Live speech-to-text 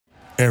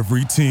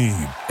Every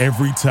team,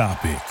 every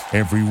topic,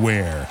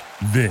 everywhere.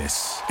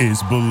 This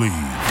is Believe.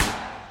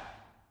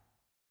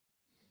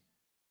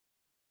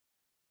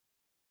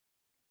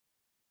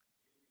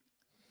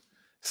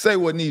 Say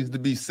what needs to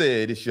be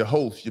said. It's your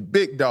host, your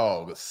big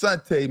dog,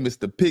 Asante,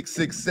 Mr. Pick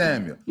Six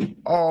Samuel.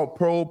 All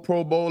pro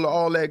bowler,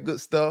 all that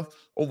good stuff.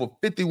 Over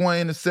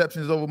 51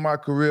 interceptions over my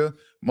career,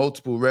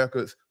 multiple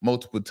records,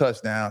 multiple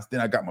touchdowns.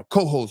 Then I got my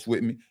co-host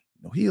with me.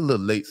 You know, he a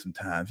little late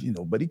sometimes,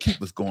 but he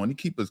keep us going.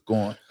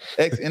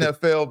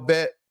 Ex-NFL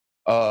vet,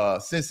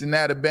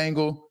 Cincinnati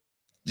Bengal,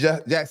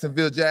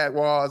 Jacksonville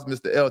Jaguars,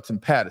 Mr. Elton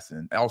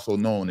Patterson, also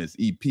known as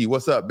EP.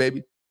 What's up,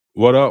 baby?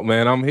 What up,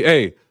 man? I'm here.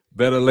 Hey,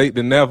 better late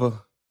than never,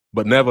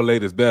 but never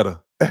late is better.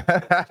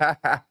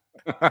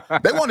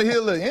 They want to hear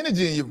a little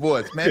energy in your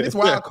voice, man. This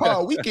wild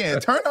card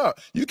weekend. Turn up.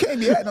 You can't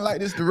be acting like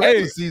this the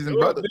regular season,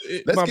 brother.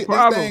 Let's get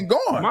this thing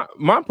going.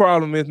 My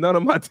problem is none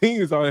of my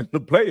teams are in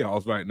the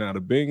playoffs right now.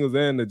 The Bengals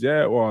and the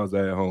Jaguars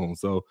are at home.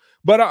 So,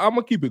 but I'm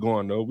gonna keep it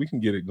going though. We can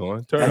get it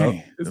going. Turn up.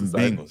 Them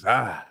Bengals.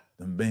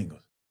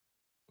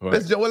 Right.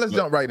 Let's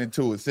jump right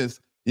into it. Since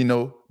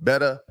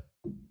better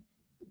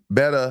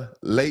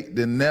late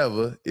than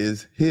never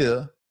is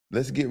here.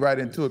 Let's get right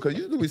into it, because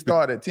usually we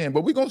start at 10,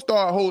 but we're going to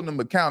start holding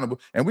him accountable,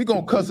 and we're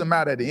going to cuss him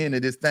out at the end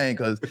of this thing,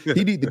 because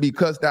he need to be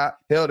cussed out,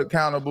 held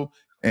accountable,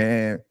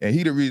 and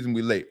he the reason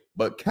we late.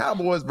 But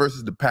Cowboys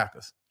versus the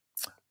Packers.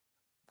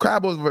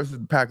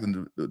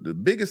 The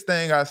biggest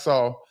thing I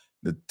saw,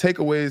 the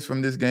takeaways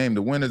from this game,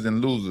 the winners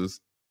and losers,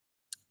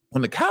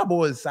 on the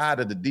Cowboys side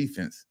of the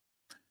defense,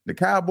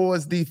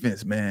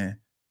 man,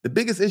 the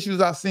biggest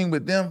issues I've seen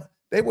with them,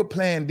 they were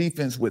playing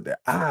defense with their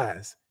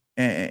eyes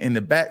and in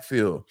the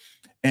backfield.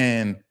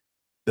 And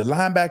the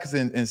linebackers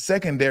in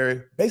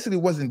secondary basically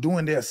wasn't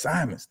doing their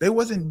assignments. They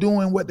wasn't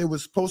doing what they were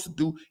supposed to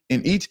do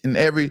in each and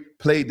every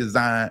play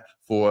design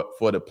for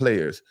the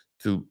players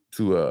to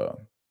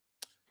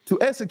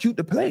execute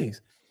the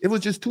plays. It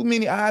was just too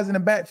many eyes in the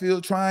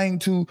backfield trying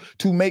to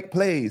make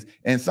plays.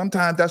 And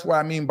sometimes that's what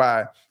I mean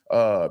by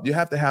you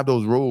have to have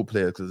those role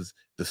players, because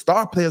the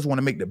star players want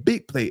to make the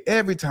big play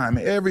every time,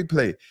 every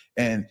play.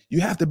 And you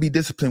have to be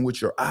disciplined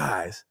with your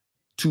eyes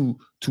to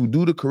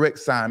do the correct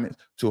assignments,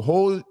 to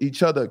hold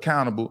each other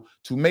accountable,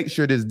 to make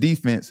sure this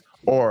defense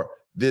or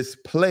this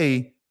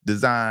play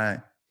design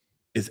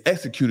is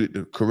executed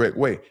the correct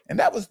way. And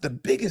that was the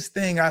biggest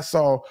thing I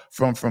saw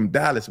from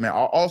Dallas, man.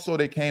 Also,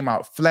 they came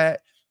out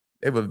flat.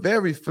 They were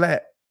very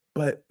flat.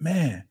 But,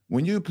 man,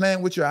 when you're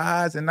playing with your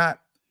eyes and not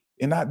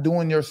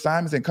doing your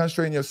assignments and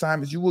concentrating your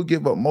assignments, you will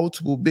give up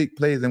multiple big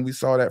plays. And we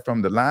saw that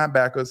from the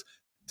linebackers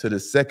to the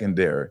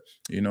secondary.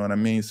 You know what I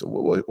mean? So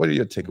what are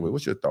your takeaways?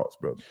 What's your thoughts,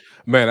 bro?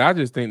 Man, I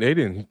just think they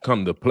didn't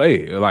come to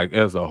play like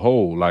as a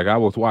whole. Like I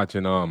was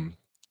watching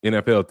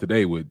NFL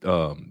Today with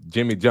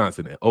Jimmy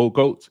Johnson, an old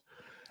coach.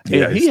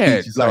 Yeah, he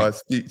had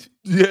speech.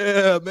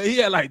 Yeah, man, he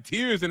had like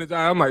tears in his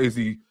eye. I'm like, is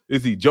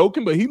he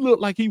joking? But he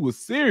looked like he was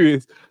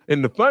serious.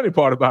 And the funny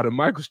part about it,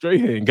 Michael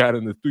Strahan got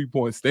in the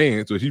 3-point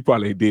stance, which he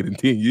probably did in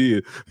 10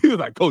 years. He was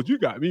like, Coach, you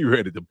got me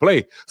ready to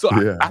play. So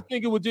yeah. I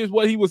think it was just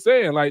what he was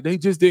saying. Like, they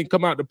just didn't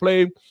come out to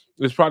play.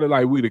 It's probably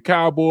like we the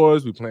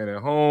Cowboys, we playing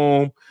at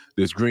home.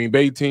 This Green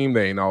Bay team,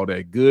 they ain't all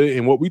that good.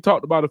 And what we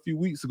talked about a few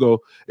weeks ago,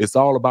 it's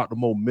all about the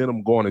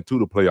momentum going into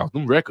the playoffs.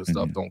 Them record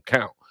stuff don't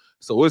count.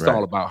 So it's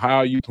all about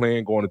how you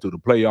playing going into the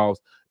playoffs.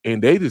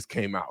 And they just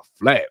came out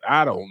flat.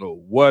 I don't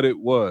know what it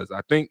was.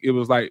 I think it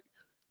was like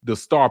the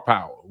star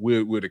power.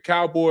 We're the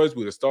Cowboys,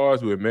 we're the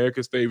Stars, we're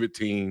America's favorite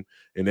team,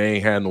 and they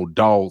ain't had no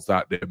dogs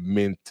out there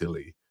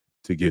mentally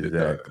to get it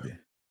done.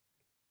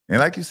 And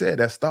like you said,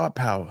 that star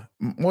power,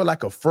 more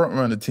like a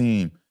front-runner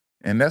team.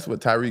 And that's what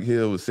Tyreek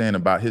Hill was saying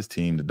about his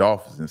team, the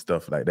Dolphins and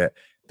stuff like that.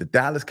 The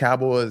Dallas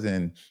Cowboys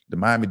and the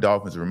Miami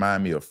Dolphins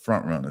remind me of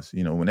front-runners.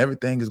 When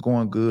everything is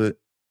going good,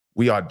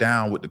 we are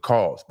down with the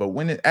cause. But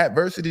when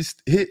adversity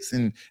hits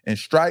and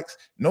strikes,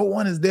 no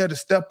one is there to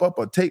step up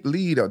or take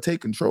lead or take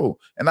control.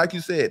 And like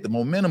you said, the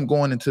momentum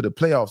going into the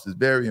playoffs is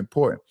very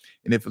important.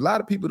 And if a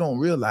lot of people don't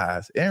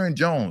realize, Aaron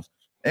Jones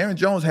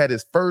had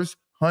his first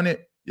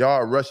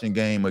 100-yard rushing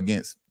game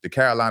against the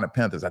Carolina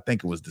Panthers. I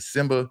think it was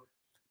December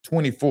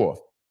 24th.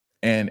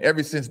 And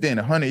ever since then,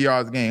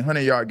 100-yard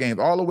games,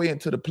 all the way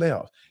into the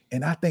playoffs.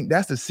 And I think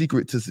that's the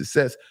secret to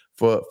success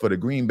for the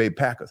Green Bay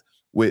Packers.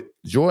 With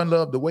Jordan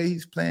Love, the way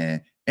he's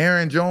playing,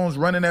 Aaron Jones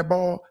running that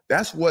ball,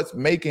 that's what's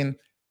making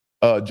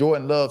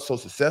Jordan Love so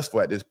successful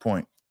at this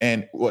point.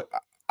 And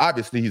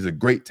obviously, he's a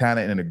great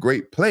talent and a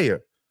great player.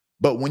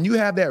 But when you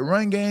have that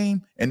run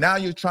game, and now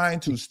you're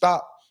trying to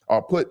stop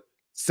or put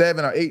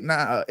 7 or 8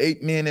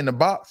 men in the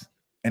box,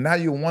 and now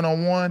you're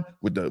one-on-one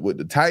with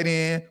the tight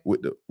end,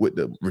 with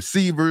the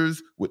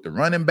receivers, with the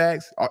running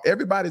backs,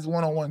 everybody's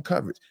one-on-one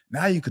coverage.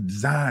 Now you could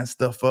design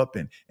stuff up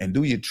and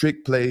do your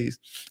trick plays.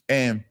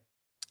 And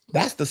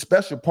that's the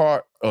special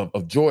part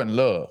of Jordan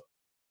Love.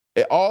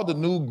 And all the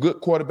new good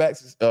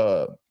quarterbacks,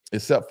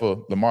 except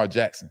for Lamar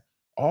Jackson,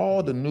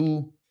 all the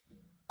new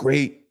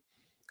great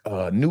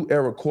new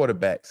era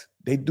quarterbacks,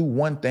 they do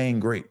one thing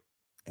great,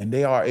 and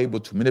they are able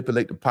to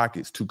manipulate the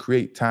pockets to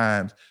create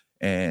times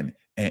and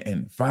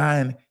and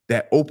find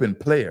that open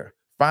player,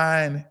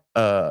 find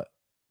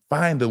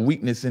the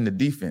weakness in the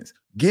defense,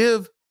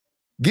 give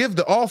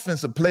the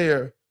offensive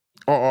player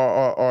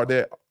or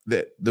the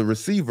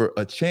receiver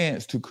a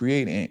chance to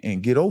create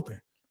and get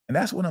open. And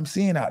that's what I'm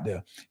seeing out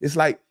there. It's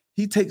like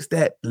he takes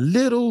that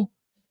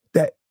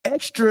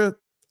extra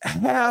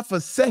half a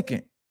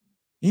second.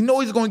 You know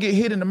he's going to get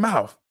hit in the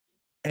mouth,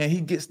 and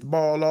he gets the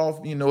ball off.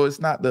 You know, it's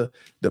not the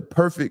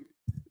perfect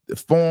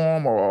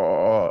form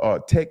or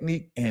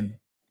technique. And,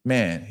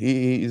 man,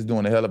 he is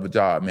doing a hell of a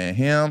job, man.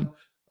 Him,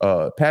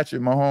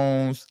 Patrick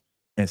Mahomes,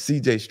 and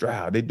C.J.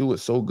 Stroud, they do it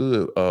so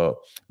good,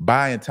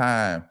 buying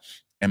time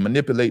and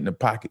manipulating the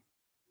pocket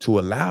to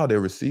allow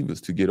their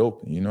receivers to get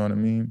open. You know what I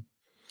mean?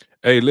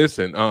 Hey,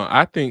 listen,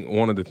 I think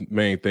one of the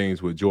main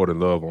things with Jordan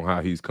Love on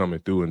how he's coming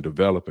through and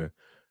developing,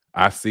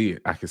 I see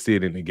it. I can see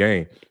it in the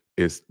game.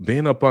 Is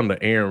being up under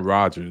Aaron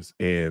Rodgers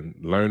and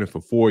learning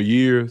for 4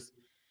 years.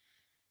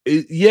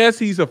 Yes,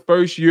 he's a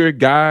first-year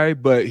guy,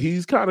 but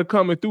he's kind of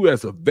coming through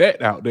as a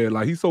vet out there.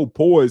 Like, he's so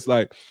poised.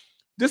 Like,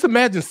 just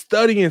imagine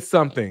studying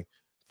something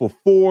for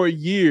 4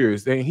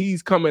 years, and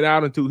he's coming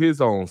out into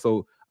his own.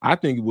 So I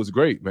think it was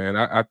great, man.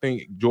 I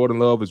think Jordan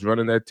Love is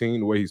running that team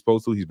the way he's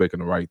supposed to. He's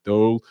making the right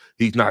throws.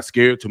 He's not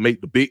scared to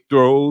make the big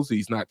throws.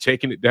 He's not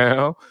checking it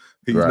down.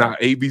 He's not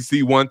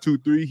ABC 1, 2,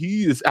 3.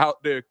 He is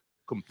out there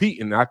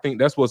competing. I think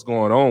that's what's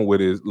going on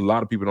with it. A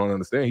lot of people don't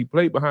understand. He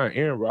played behind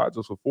Aaron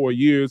Rodgers for 4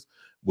 years,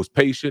 was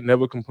patient,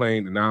 never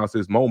complained, and now it's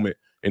his moment.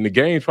 And the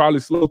game's probably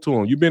slow to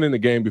him. You've been in the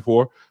game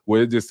before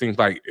where it just seems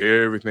like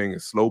everything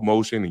is slow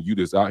motion and you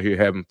just out here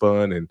having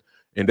fun,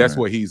 and that's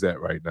where he's at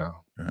right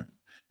now. Right.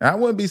 And I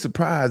wouldn't be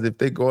surprised if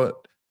they go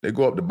up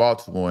to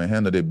Baltimore and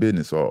handle their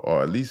business,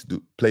 or at least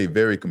play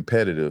very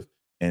competitive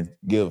and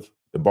give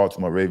the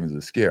Baltimore Ravens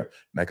a scare.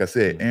 Like I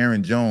said,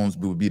 Aaron Jones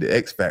would be the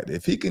X factor.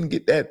 If he can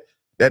get that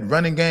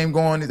running game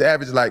going, his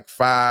average like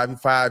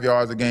 5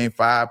 yards a game,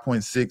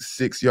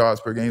 5.66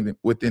 yards per game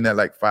within that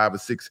like 5 or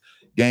 6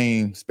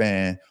 game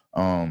span.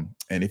 And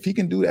if he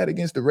can do that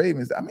against the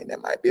Ravens, I mean,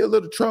 that might be a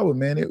little trouble,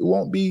 man. It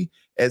won't be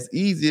as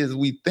easy as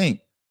we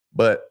think.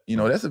 But, you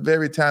know, that's a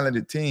very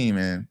talented team,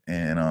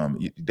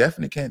 and you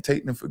definitely can't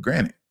take them for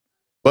granted.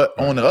 But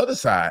on the other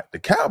side, the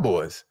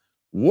Cowboys,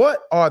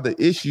 what are the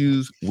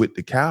issues with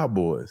the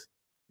Cowboys?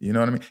 You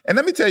know what I mean? And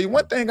let me tell you,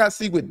 one thing I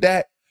see with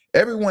Dak,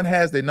 everyone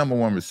has their number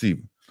one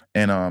receiver.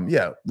 And,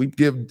 we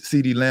give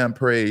CeeDee Lamb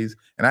praise.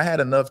 And I had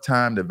enough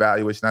time to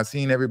evaluation. I've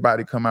seen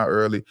everybody come out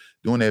early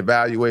doing their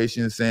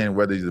evaluation, saying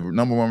whether he's the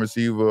number one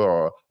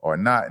receiver or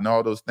not and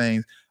all those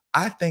things.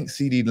 I think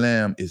CeeDee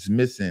Lamb is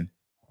missing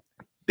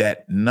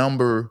that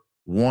number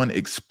one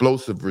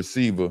explosive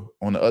receiver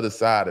on the other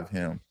side of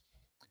him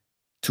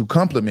to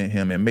complement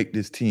him and make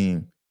this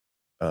team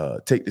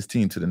take this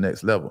team to the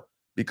next level.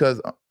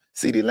 Because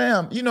CeeDee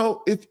Lamb, you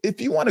know,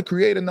 if you want to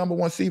create a number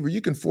one receiver, you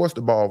can force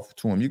the ball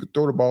to him. You can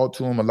throw the ball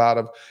to him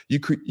you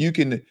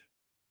can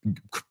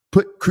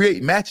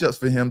create matchups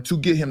for him to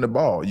get him the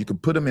ball. You can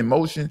put him in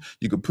motion.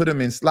 You can put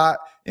him in slot,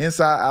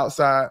 inside,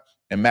 outside,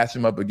 and match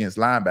him up against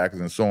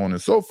linebackers and so on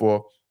and so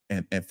forth.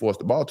 And force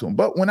the ball to him.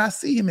 But when I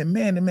see him in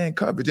man-to-man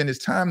coverage and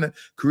it's time to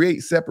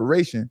create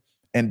separation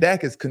and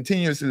Dak is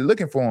continuously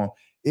looking for him,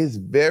 it's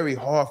very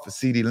hard for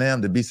CeeDee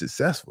Lamb to be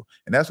successful.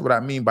 And that's what I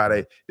mean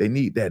by they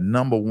need that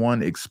number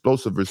one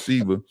explosive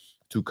receiver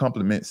to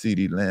complement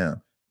CeeDee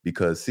Lamb.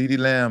 Because CeeDee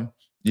Lamb,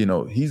 you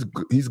know, he's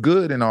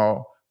good and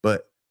all,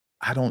 but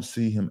I don't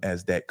see him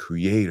as that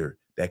creator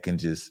that can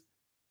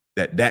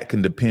that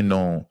can depend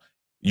on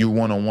you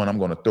one-on-one. I'm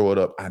going to throw it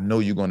up. I know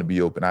you're going to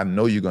be open. I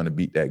know you're going to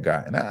beat that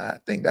guy. And I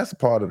think that's a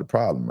part of the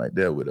problem right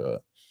there with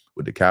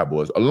the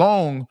Cowboys,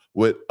 along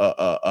with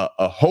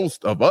a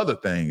host of other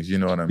things. You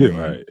know what I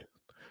mean?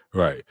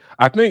 Right.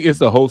 I think it's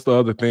a host of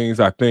other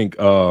things. I think,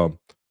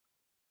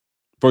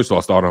 first of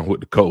all, starting with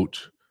the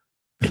coach.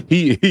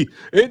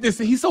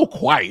 He's so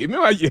quiet.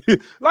 Remember,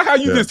 like how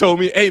you just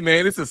told me, hey,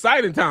 man, it's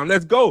exciting time.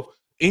 Let's go.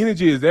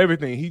 Energy is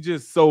everything. He's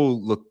just so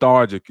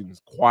lethargic and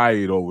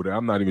quiet over there.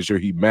 I'm not even sure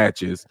he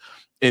matches.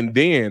 And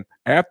then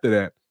after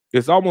that,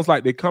 it's almost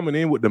like they're coming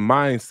in with the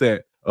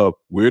mindset of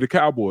we're the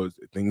Cowboys.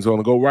 Things are going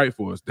to go right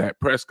for us. Dak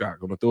Prescott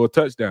going to throw a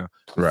touchdown.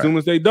 As soon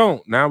as they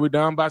don't, now we're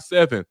down by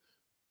 7.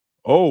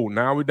 Oh,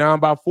 now we're down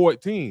by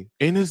 14.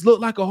 And it's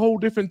looked like a whole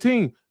different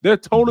team. They're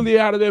totally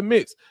out of their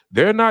mix.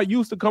 They're not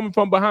used to coming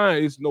from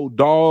behind. It's no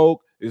dog.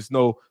 It's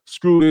no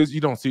screw this.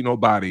 You don't see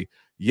nobody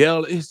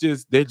yell. It's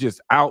just they're just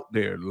out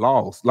there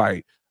lost.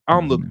 Like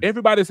look,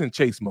 everybody's in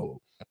chase mode.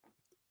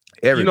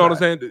 You know what I'm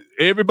saying?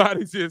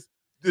 Everybody's just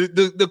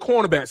the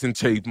cornerback's in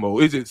chase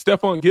mode. Is it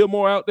Stephon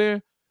Gilmore out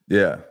there?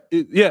 Yeah.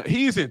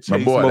 He's in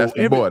chase mode.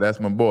 That's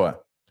my boy.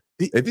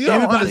 If you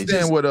don't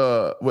understand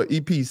what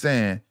EP's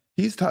saying,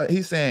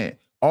 he's saying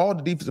all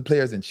the defensive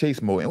players in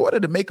chase mode. In order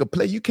to make a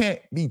play, you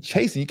can't be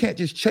chasing. You can't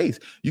just chase.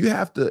 You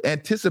have to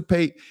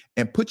anticipate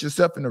and put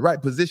yourself in the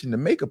right position to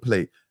make a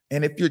play.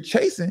 And if you're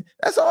chasing,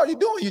 that's all you're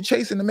doing. You're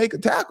chasing to make a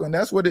tackle, and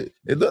that's what it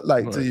looked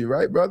like to you,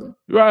 right, brother?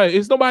 Right.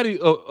 It's nobody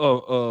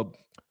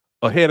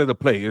ahead of the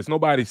play. It's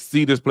nobody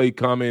see this play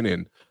coming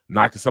and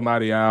knocking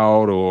somebody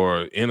out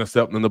or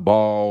intercepting the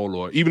ball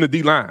or even the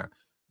D-line.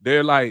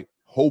 They're like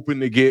hoping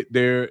to get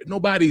there.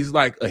 Nobody's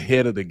like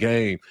ahead of the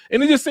game.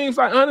 And it just seems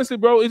like, honestly,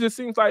 bro, it just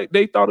seems like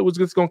they thought it was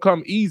just going to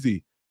come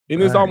easy.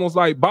 And It's almost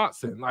like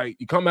boxing. Like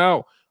you come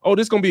out, oh,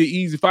 this is going to be an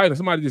easy fight. And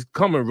somebody just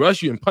come and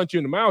rush you and punch you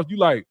in the mouth. You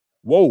like,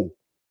 whoa.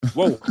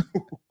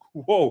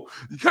 Whoa.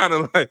 You kind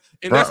of like,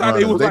 and that's how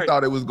they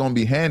thought it was going to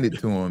be handed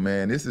to them,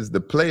 man. This is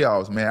the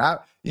playoffs, man.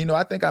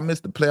 I think I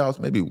missed the playoffs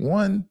maybe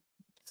one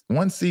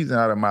season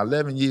out of my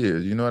 11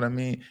 years. You know what I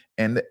mean?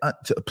 And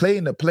to play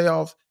in the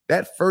playoffs,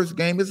 that first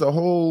game is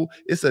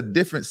it's a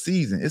different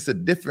season. It's a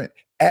different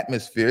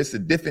atmosphere. It's a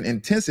different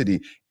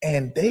intensity.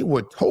 And they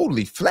were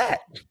totally flat.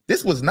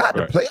 This was not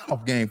the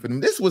playoff game for them.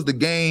 This was the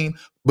game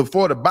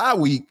before the bye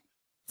week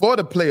for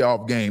the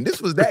playoff game.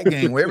 This was that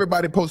game where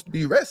everybody supposed to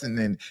be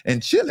resting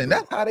and chilling.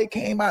 That's how they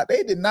came out.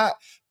 They did not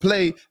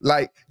play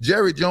like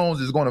Jerry Jones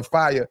is going to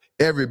fire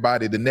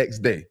everybody the next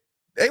day.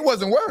 They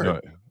wasn't worried.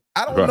 Right.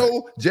 I don't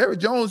know. Jerry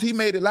Jones, he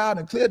made it loud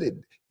and clear that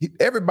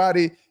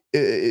everybody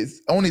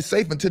is only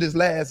safe until this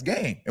last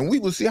game. And we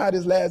will see how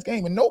this last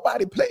game, and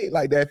nobody played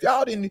like that. If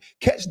y'all didn't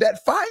catch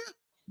that fire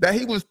that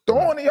he was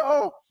throwing at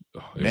y'all,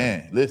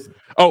 man, listen.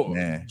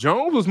 Man.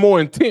 Jones was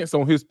more intense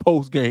on his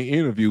post-game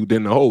interview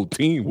than the whole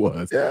team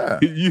was. Yeah.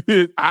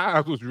 His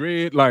eyes was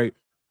red. Like,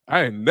 I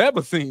had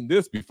never seen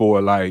this before.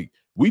 Like,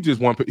 we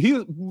just want –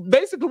 he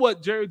basically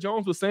what Jerry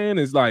Jones was saying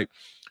is like,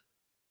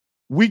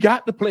 we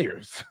got the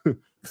players.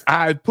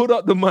 I put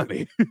up the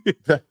money.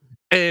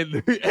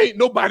 And ain't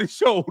nobody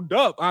showed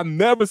up. I've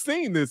never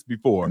seen this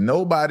before.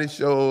 Nobody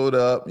showed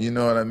up. You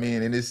know what I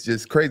mean? And it's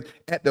just crazy.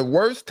 At the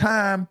worst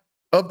time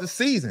of the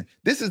season.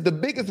 This is the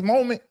biggest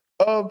moment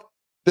of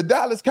the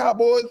Dallas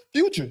Cowboys'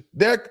 future.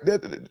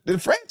 The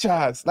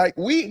franchise. Like,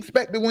 we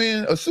expect to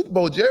win a Super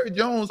Bowl. Jerry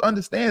Jones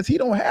understands he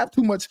don't have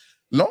too much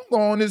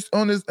longer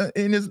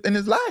in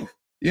his life.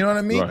 You know what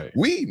I mean? Right.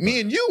 Me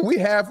and you, we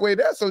halfway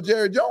there. So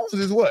Jerry Jones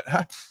is what?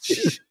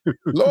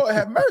 Lord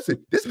have mercy.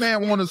 This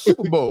man won a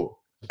Super Bowl.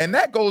 And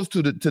that goes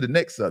to the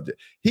next subject.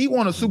 He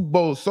won a Super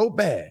Bowl so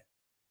bad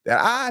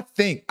that I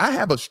think I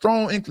have a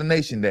strong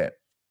inclination that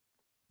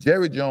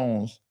Jerry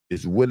Jones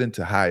is willing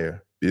to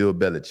hire Bill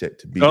Belichick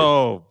to be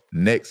the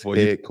next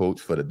head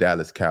coach for the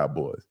Dallas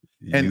Cowboys.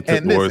 And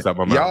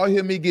listen, y'all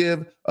hear me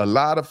give a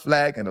lot of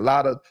flack and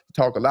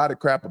talk a lot of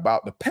crap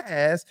about the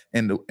past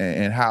and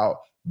how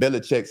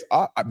Belichick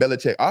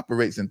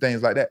operates and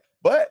things like that.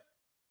 But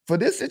for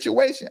this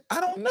situation,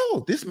 I don't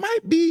know. This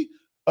might be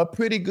a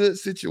pretty good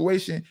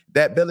situation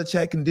that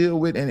Belichick can deal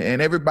with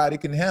and everybody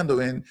can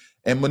handle and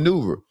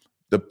maneuver.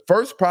 The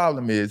first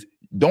problem is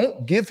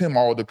don't give him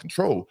all the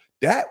control.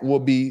 That will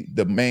be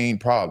the main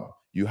problem.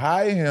 You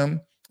hire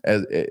him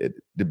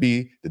to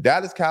be the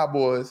Dallas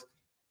Cowboys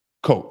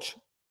coach.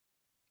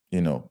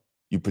 You know,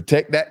 you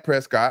protect Dak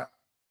Prescott.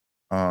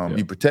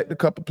 You protect a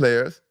couple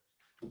players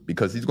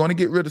because he's going to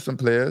get rid of some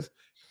players.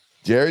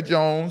 Jerry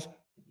Jones,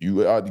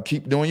 you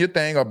keep doing your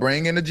thing or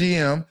bring in a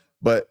GM,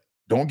 but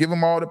don't give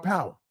him all the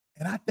power.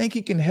 And I think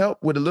he can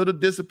help with a little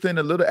discipline,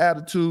 a little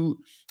attitude.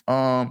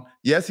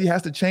 Yes, he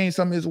has to change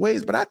some of his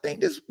ways, but I think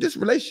this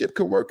relationship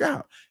could work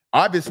out.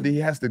 Obviously, he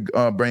has to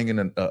bring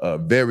in a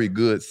very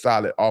good,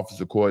 solid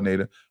offensive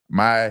coordinator.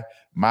 My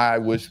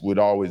wish would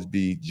always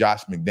be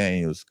Josh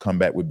McDaniels come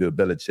back with Bill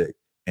Belichick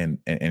and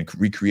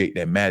recreate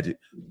that magic.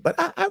 But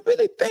I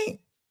really think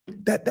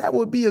that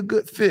would be a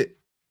good fit.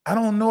 I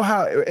don't know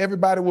how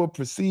everybody will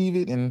perceive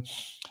it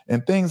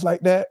and things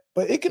like that,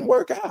 but it can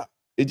work out.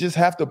 It just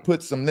have to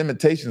put some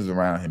limitations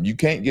around him. You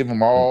can't give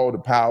him all the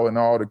power and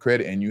all the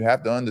credit, and you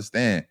have to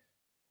understand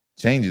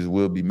changes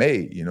will be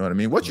made. You know what I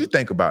mean? What you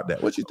think about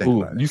that? What you think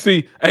about that? You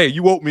see, hey,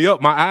 you woke me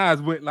up. My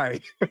eyes went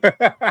like,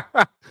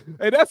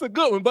 hey, that's a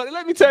good one. But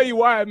let me tell you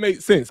why it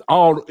makes sense.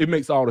 It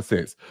makes all the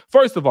sense.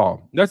 First of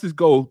all, let's just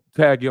go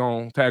tag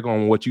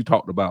on what you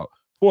talked about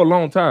for a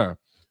long time.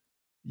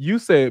 You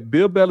said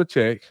Bill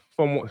Belichick,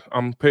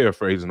 I'm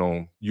paraphrasing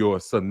on your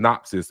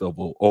synopsis of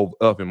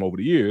him over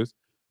the years,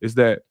 is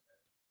that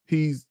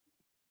he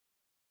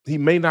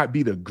may not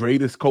be the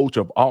greatest coach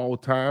of all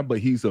time, but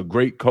he's a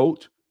great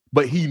coach.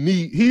 But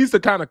he's the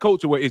kind of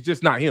coach where it's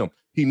just not him.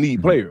 He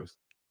need players.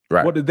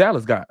 Right. What did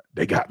Dallas got?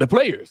 They got the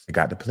players. They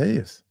got the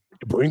players.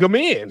 Bring them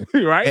in,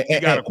 right?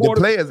 And the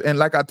players, and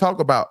like I talk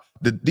about,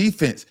 the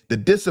defense, the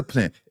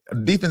discipline.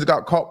 Defense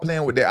got caught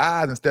playing with their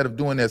eyes instead of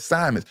doing their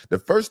assignments. The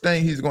first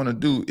thing he's going to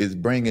do is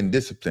bring in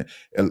discipline.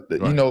 Right.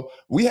 You know,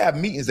 we have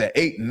meetings at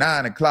 8 and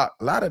 9 o'clock.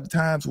 A lot of the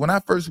times when I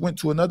first went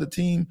to another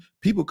team,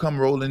 people come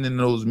rolling in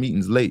those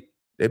meetings late.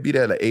 They'd be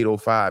there like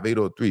 8:05,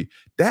 8:03.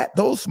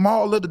 Those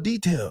small little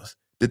details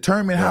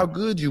determine how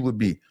good you would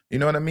be. You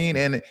know what I mean?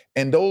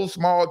 And those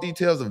small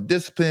details of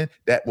discipline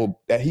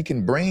that he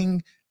can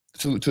bring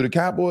to the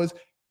Cowboys,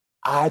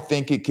 I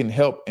think it can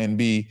help and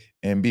be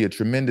a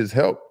tremendous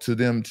help to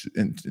them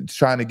in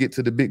trying to get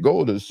to the big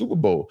goal of the Super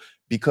Bowl,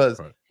 because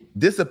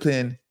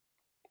discipline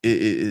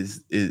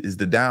is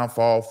the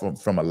downfall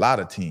from a lot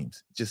of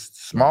teams.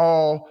 Just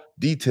small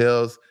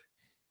details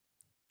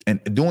and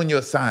doing your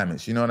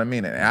assignments. You know what I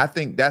mean? And I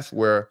think that's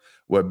where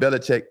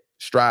Belichick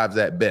strives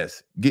at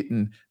best,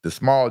 getting the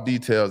small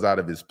details out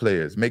of his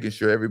players, making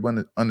sure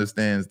everyone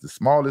understands the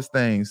smallest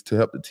things to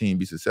help the team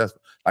be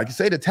successful. Like you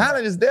say, the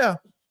talent is there.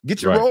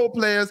 Get your role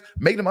players,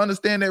 make them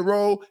understand their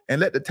role,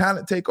 and let the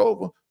talent take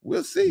over.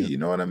 We'll see. You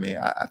know what I mean?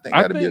 I think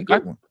that'd be a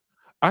good one.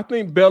 I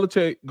think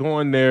Belichick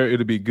going there,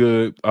 it'll be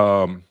good.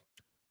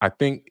 I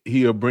think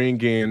he'll bring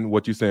in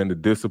what you're saying, the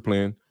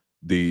discipline.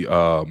 This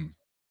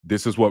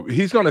is what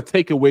he's going to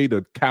take away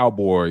the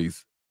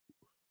Cowboys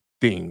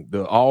thing,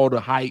 all the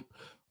hype.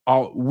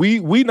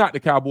 We not the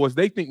Cowboys.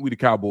 They think we the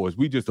Cowboys.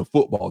 We just a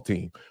football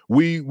team.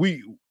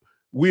 We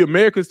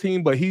America's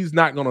team, but he's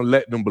not going to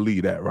let them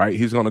believe that, right?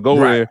 He's going to go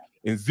there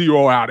and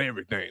zero out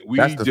everything.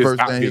 That's the just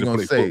first thing he's going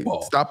to say.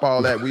 Football. Stop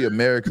all that we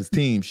America's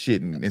team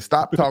shitting and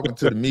stop talking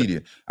to the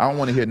media. I don't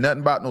want to hear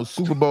nothing about no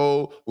Super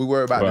Bowl. We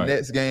worry about the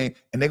next game,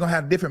 and they're going to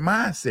have a different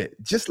mindset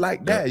just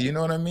like that. You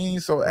know what I mean?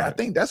 So I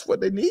think that's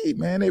what they need,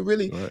 man. They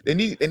really they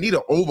need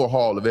an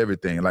overhaul of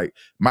everything. Like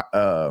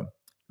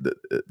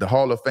the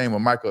Hall of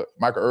Famer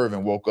Michael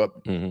Irvin woke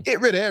up,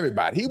 get rid of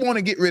everybody. He want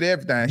to get rid of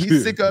everything.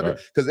 He's sick of it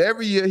because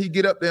every year he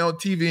get up there on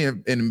TV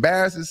and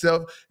embarrass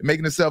himself,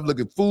 making himself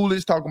looking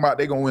foolish, talking about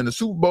they gonna win the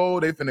Super Bowl,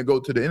 they finna go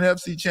to the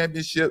NFC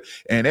Championship,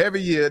 and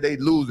every year they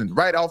losing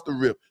right off the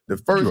rip. The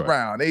first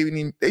round,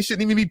 they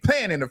shouldn't even be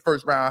playing in the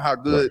first round. How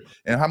good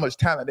and how much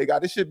talent they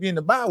got. They should be in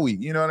the bye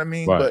week. You know what I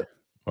mean? But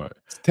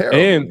it's terrible.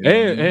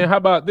 And how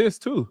about this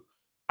too?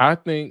 I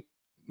think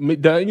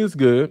McDaniel's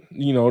good.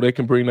 You know, they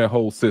can bring that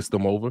whole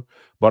system over.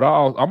 But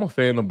I'm a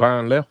fan of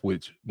Byron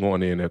Leftwich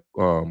going in at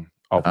offensive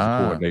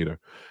coordinator.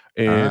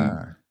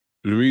 And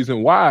the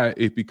reason why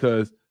is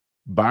because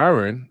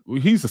Byron,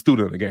 he's a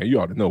student of the game. You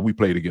already know we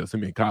played against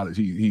him in college.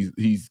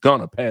 He's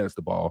gonna pass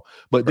the ball.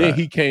 But then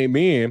he came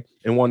in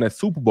and won that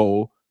Super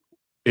Bowl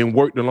and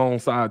worked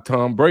alongside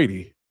Tom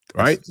Brady.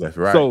 Right? That's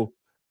right. So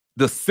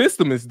the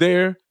system is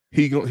there.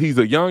 He's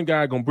a young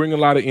guy, gonna bring a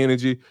lot of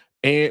energy.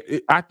 And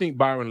I think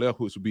Byron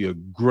Leftwich would be a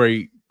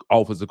great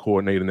offensive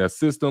coordinator in that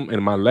system.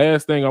 And my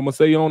last thing I'm going to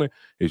say on it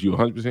is you're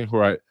 100%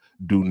 right.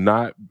 Do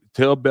not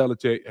tell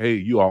Belichick, hey,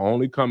 you are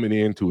only coming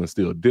in to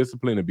instill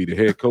discipline and be the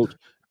head coach.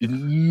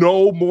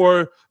 No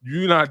more.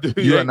 You're not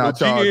in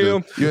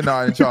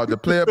charge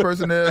of player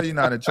personnel. You're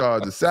not in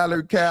charge of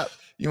salary cap.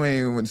 You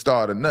ain't even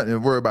started nothing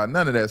and worry about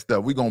none of that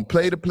stuff. We're going to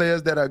play the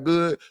players that are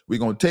good. We're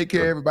going to take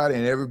care of everybody,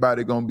 and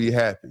everybody going to be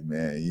happy,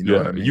 man. You know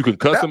what I mean? You can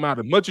cuss them out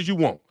as much as you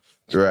want.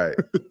 Right.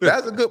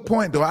 That's a good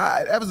point, though.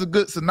 That was a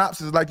good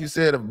synopsis, like you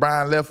said, of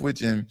Brian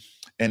Leftwich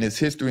and his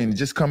history and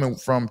just coming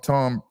from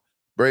Tom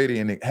Brady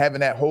and having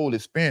that whole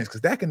experience,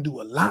 because that can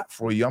do a lot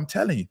for you. I'm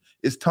telling you,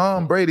 it's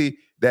Tom Brady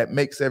that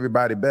makes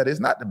everybody better.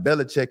 It's not the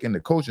Belichick and the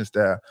coaching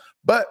style.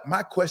 But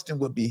my question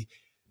would be,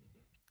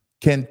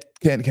 can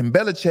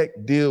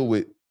Belichick deal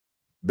with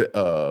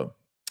Brian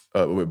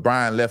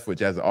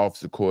Leftwich as an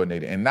offensive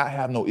coordinator and not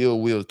have no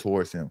ill will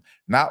towards him,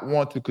 not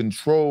want to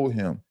control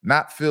him,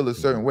 not feel a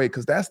certain way?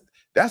 Because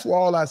that's what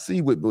all I see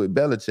with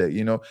Belichick.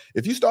 You know,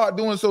 if you start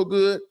doing so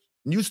good,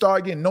 and you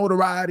start getting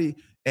notoriety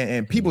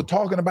and people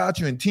talking about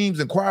you and teams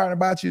inquiring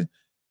about you,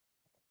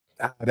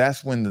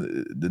 that's when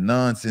the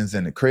nonsense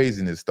and the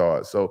craziness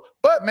starts. So,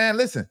 but man,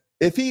 listen,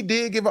 if he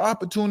did give an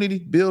opportunity,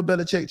 Bill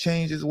Belichick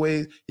changed his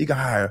ways. He can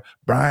hire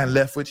Brian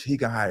Leftwich. He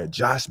can hire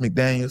Josh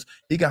McDaniels.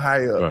 He can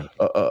hire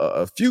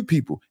a few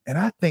people. And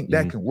I think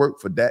that can work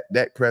for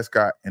Dak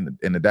Prescott and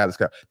the Dallas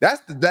Cowboys. That's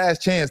the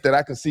last chance that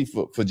I can see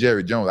for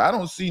Jerry Jones. I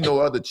don't see no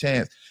other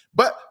chance.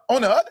 But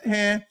on the other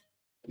hand,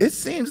 it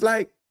seems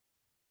like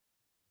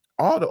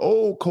all the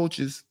old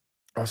coaches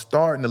are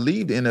starting to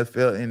leave the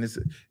NFL,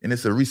 and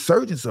it's a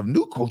resurgence of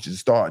new coaches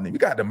starting. We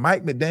got the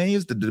Mike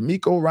McDaniels, the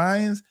DeMeco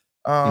Ryans.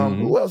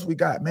 Who else we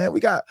got, man? We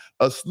got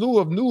a slew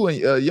of new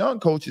young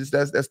coaches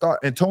that start.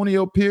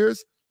 Antonio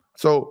Pierce.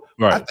 So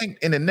I think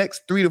in the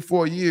next 3 to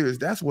 4 years,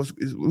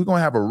 we're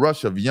gonna have a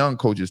rush of young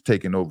coaches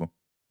taking over,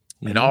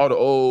 and all the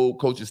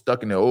old coaches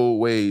stuck in their old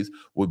ways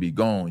will be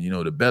gone. You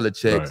know, the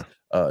Belichicks,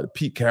 the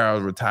Pete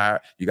Carroll retired.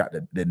 You got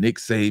the Nick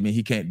Saban.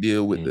 He can't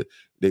deal with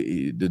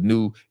the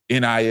new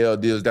NIL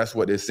deals. That's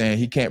what they're saying.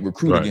 He can't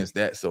recruit against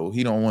that, so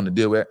he don't want to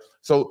deal with it.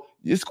 So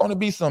it's going to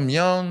be some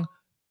young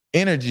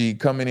energy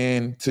coming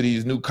in to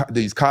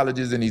these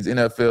colleges and these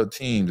NFL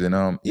teams,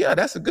 and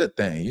that's a good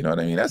thing. You know what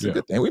I mean? That's a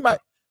good thing.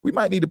 We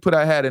might need to put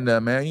our hat in there,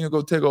 man. You know,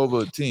 go take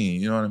over a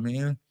team. You know what I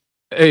mean?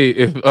 Hey,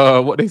 if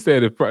what they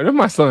said, if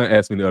my son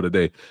asked me the other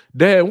day,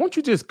 Dad, won't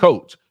you just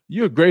coach?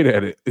 You're great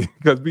at it,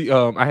 because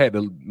I had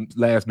the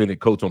last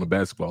minute coach on the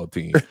basketball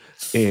team,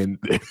 and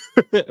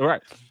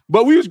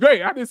but we was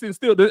great. I just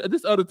instilled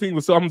this other team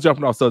was so I'm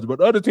jumping off subject, but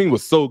the other team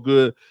was so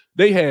good.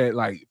 They had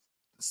like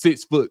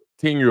 6 foot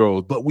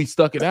 10-year-olds, but we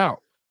stuck it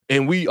out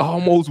and we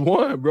almost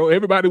won, bro.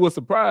 Everybody was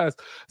surprised.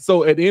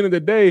 So at the end of the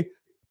day,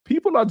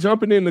 people are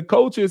jumping in the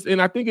coaches,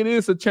 and I think it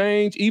is a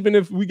change. Even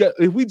if we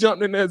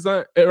jumped in that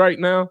zone right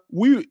now,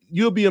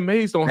 you'll be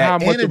amazed on how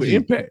much of an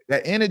impact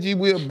that energy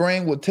we'll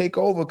bring will take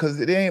over, because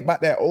it ain't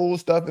about that old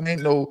stuff. It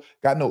ain't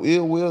got no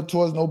ill will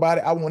towards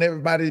nobody. I want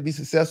everybody to be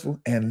successful,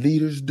 and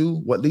leaders do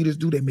what leaders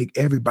do. They make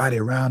everybody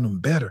around them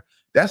better.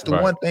 That's the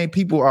one thing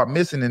people are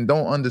missing and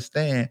don't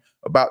understand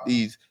about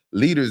these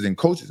leaders and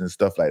coaches and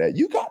stuff like that.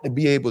 You got to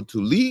be able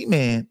to lead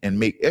man and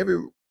make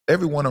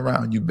everyone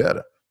around you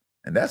better.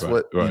 And that's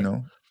what, you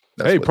know.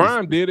 Hey,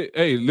 Prime did it.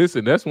 Hey,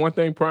 listen, that's one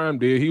thing Prime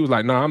did. He was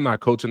like, "No, I'm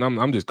not coaching.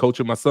 I'm just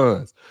coaching my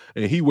sons."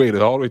 And he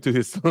waited all the way till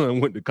his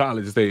son went to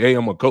college and say, "Hey,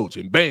 I'm a coach."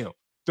 And bam,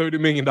 $30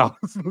 million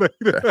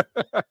later.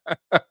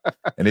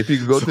 And if he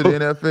could go to the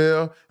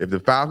NFL, if the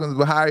Falcons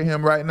would hire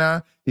him right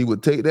now, he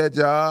would take that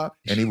job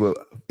and he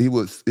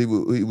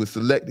would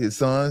select his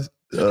sons,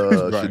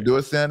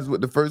 Shedeur Sanders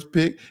with the first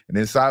pick, and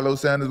then Silo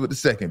Sanders with the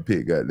second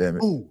pick. Goddamn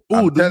it!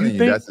 I'm telling you,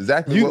 that's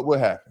exactly what would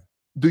happen.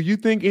 Do you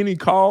think any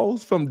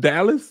calls from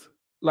Dallas?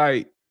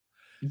 Like,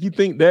 you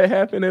think that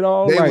happened at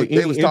all?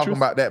 They was talking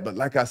about that, but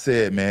like I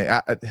said,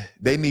 man,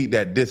 they need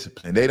that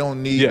discipline. They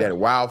don't need that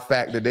wow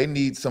factor. They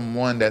need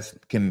someone that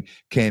can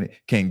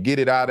get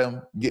it out of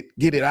them,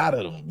 get it out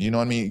of them. You know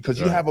what I mean? Because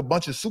you have a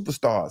bunch of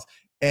superstars.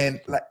 And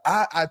like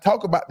I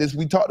talk about this,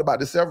 we talked about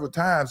this several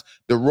times.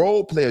 The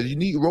role players, you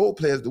need role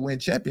players to win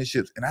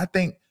championships. And I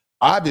think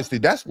obviously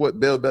that's what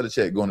Bill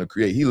Belichick going to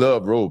create. He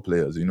loves role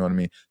players, you know what I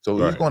mean? So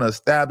he's going to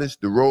establish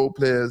the role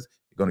players.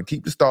 He's going to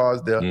keep the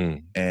stars there,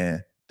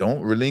 and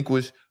don't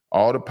relinquish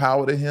all the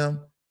power to him.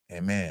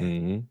 And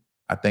man,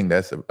 I think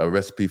that's a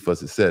recipe for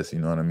success. You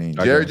know what I mean?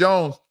 Jerry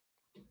Jones,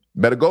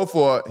 better go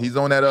for it. He's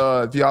on that.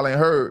 If y'all ain't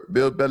heard,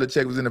 Bill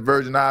Belichick was in the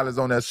Virgin Islands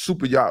on that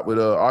super yacht with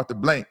Arthur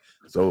Blank.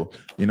 So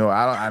you know,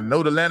 I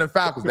know the Atlanta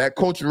Falcons. That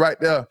coach right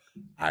there.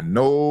 I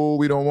know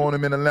we don't want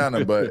him in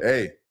Atlanta, but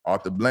hey,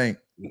 Arthur Blank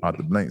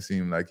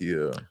seemed like he.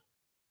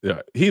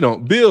 Yeah,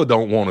 Bill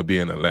don't want to be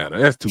in Atlanta.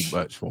 That's too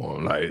much for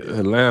him. Like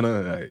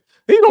Atlanta,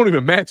 he don't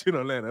even match in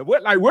Atlanta.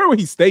 Where would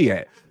he stay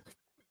at?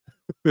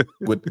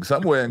 With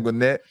somewhere in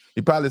Gwinnett.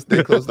 He probably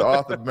stay close to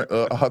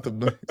Arthur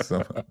Blank.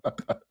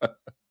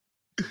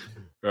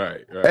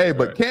 Right. Hey,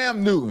 but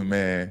Cam Newton,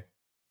 man.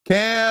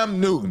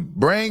 Cam Newton,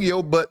 bring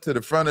your butt to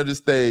the front of the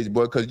stage,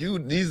 boy, because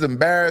these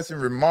embarrassing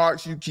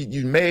remarks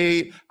you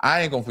made,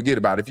 I ain't gonna forget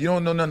about it. If you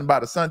don't know nothing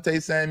about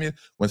Asante Samuel,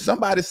 when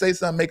somebody say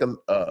something, make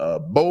a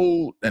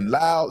bold and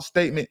loud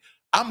statement,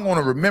 I'm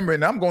gonna remember it,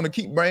 and I'm gonna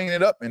keep bringing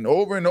it up and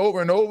over and over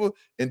and over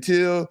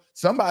until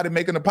somebody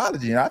make an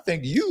apology. And I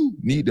think you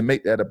need to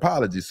make that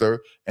apology, sir.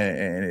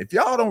 And if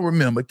y'all don't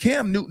remember,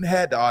 Cam Newton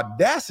had the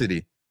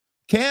audacity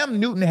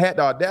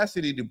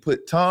to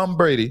put Tom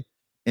Brady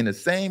in the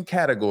same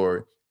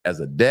category as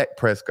a Dak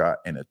Prescott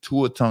and a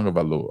Tua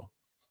Tagovailoa.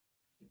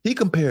 He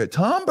compared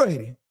Tom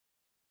Brady,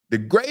 the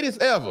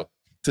greatest ever,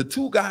 to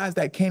two guys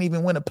that can't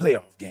even win a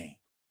playoff game.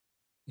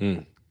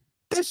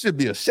 This should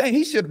be a shame.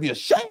 He should be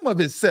ashamed of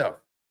himself.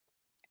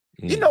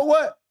 You know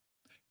what?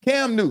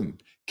 Cam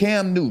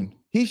Newton,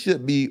 he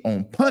should be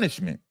on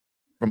punishment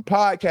from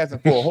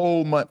podcasting for a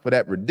whole month for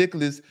that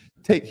ridiculous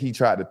take he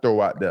tried to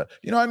throw out there.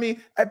 You know what I mean?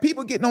 And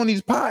people getting on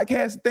these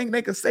podcasts and think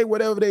they can say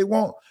whatever they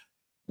want.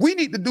 We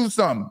need to do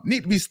something.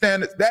 Need to be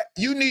standards. That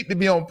you need to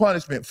be on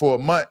punishment for a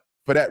month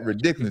for that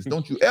ridiculous.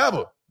 Don't you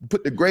ever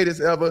put the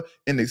greatest ever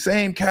in the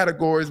same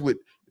categories with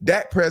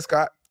Dak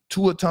Prescott,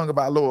 Tua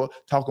Tagovailoa,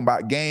 talking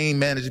about game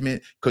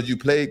management because you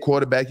played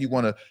quarterback. You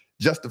want to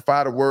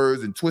justify the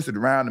words and twist it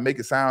around to make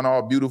it sound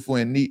all beautiful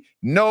and neat.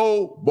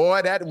 No,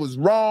 boy, that was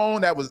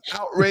wrong. That was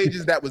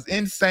outrageous. That was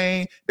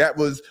insane. That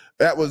was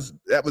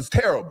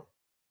terrible.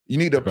 You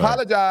need to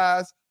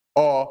apologize,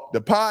 or the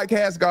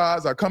podcast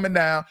guys are coming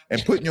down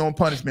and putting you on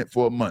punishment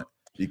for a month,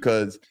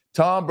 because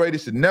Tom Brady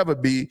should never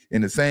be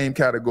in the same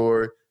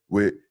category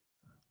with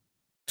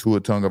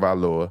Tua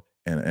Tagovailoa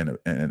and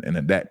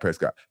a Dak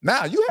Prescott.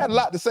 Now, you had a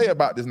lot to say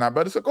about this now,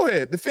 brother, so go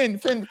ahead.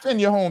 Defend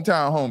your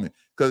hometown homie,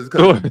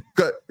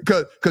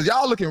 because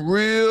y'all looking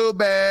real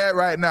bad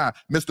right now.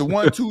 Mr.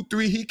 1, 2,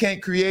 3, he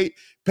can't create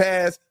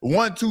past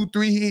 1, 2,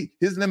 3.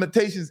 His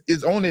limitations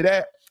is only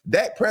that.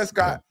 Dak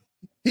Prescott,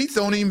 he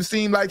don't even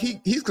seem like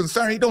he's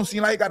concerned. He don't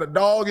seem like he got a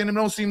dog in him.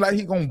 Don't seem like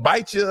he gonna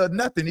bite you or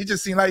nothing. He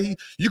just seem like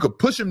you could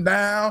push him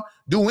down,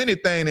 do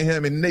anything to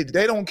him, and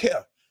they don't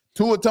care.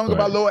 Tua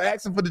Tagovailoa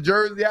asking for the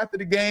jersey after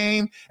the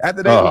game,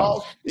 after they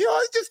lost. You know,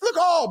 it just look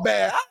all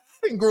bad. I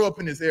didn't grow up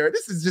in this era.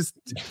 This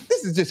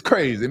is just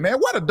crazy, man.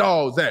 What a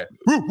dog's at?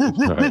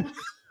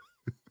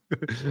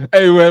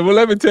 Hey, man, well,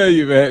 let me tell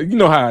you, man, you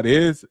know how it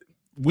is.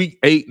 Week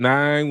 8,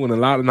 9, when a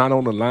lot are not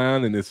on the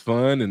line and it's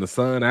fun and the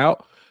sun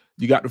out,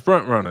 you got the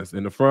front runners,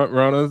 and the front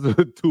runners,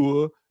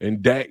 Tua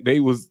and Dak,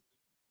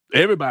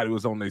 everybody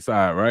was on their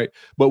side, right?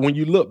 But when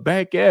you look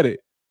back at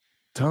it,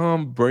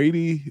 Tom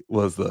Brady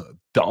was a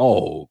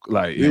dog.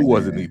 Like, it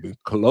wasn't even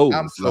close.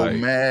 I'm so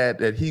mad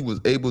that he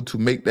was able to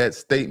make that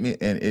statement,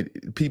 and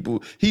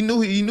he knew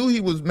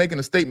he was making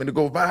a statement to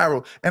go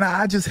viral. And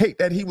I just hate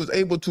that he was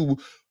able to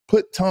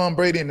put Tom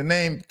Brady in the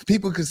name.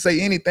 People could say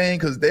anything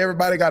because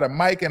everybody got a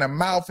mic and a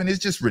mouth, and it's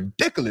just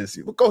ridiculous.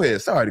 Well, go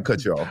ahead. Sorry to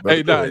cut you off.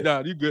 Hey, nah,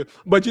 you good.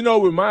 But you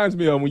know, it reminds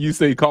me of when you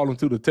say call him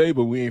to the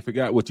table. We ain't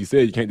forgot what you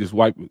said. You can't just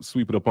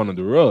sweep it up under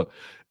the rug.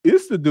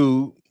 It's the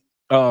dude,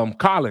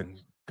 Colin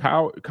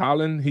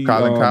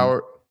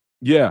Cowherd.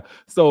 Yeah.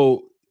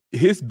 So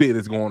his bit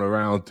is going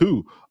around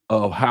too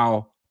of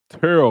how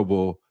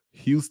terrible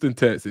Houston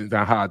Texans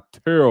and how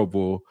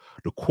terrible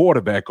the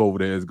quarterback over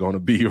there is going to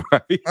be,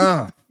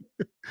 right?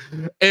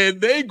 And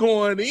they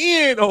going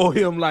in on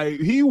him like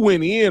he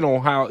went in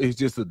on how it's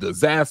just a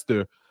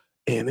disaster.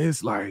 And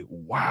it's like,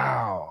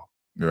 wow.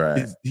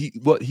 Right.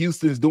 What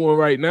Houston's doing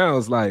right now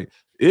is like,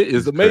 it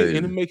is amazing.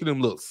 And it's making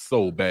them look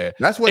so bad.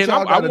 That's what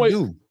y'all got to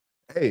do.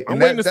 Hey, I'm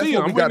waiting to see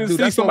him. I'm waiting to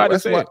see somebody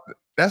say it.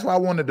 That's why I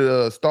wanted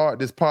to start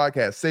this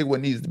podcast, say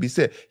what needs to be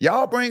said.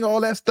 Y'all bring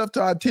all that stuff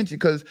to our attention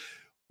because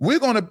we're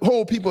going to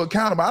hold people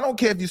accountable. I don't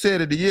care if you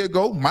said it a year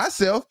ago,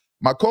 myself,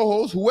 my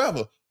co-host,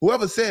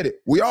 whoever said it,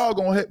 we all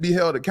going to be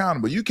held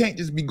accountable. You can't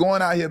just be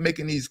going out here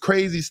making these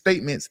crazy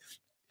statements,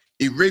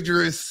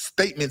 irregular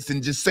statements,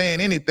 and just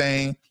saying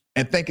anything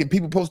and thinking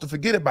people supposed to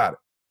forget about it.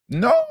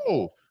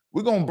 No,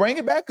 we're going to bring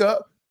it back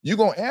up. You're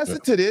going to answer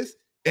to this,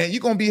 and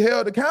you're going to be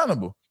held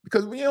accountable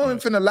because we don't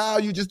even allow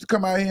you just to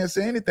come out here and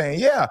say anything.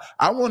 Yeah,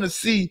 I want to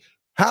see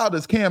how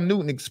does Cam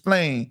Newton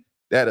explain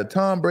that a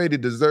Tom Brady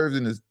deserves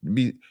to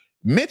be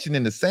mentioned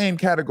in the same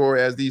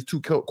category as these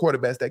two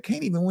quarterbacks that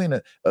can't even win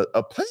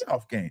a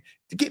playoff game.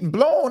 They're getting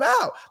blown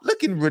out,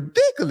 looking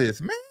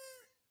ridiculous, man.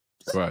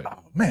 Right.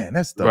 Oh, man,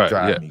 that stuff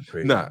drives me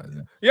crazy.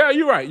 Yeah,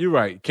 you're right. You're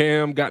right.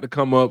 Cam got to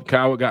come up.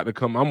 Coward got to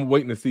come. I'm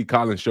waiting to see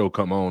Colin Show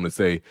come on and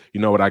say,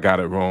 you know what, I got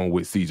it wrong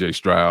with CJ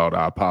Stroud.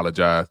 I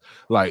apologize.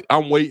 Like,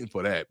 I'm waiting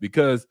for that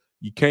because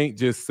you can't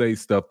just say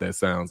stuff that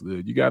sounds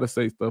good. You got to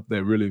say stuff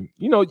that really,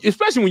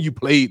 especially when you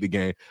played the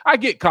game. I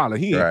get Colin.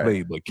 He ain't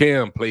played, but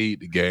Cam played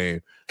the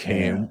game.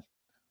 Cam.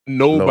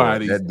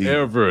 Nobody's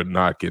ever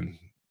knocking.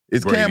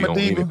 Is Cam a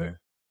diva? Anything.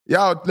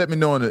 Y'all let me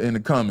know in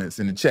the comments,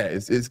 in the chat.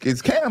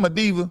 Is Cam a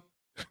diva?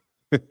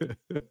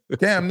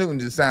 Cam Newton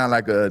just sound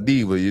like a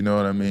diva, you know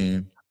what I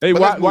mean? Hey,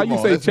 why you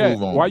say chat?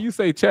 Why you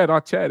say chat?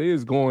 Our chat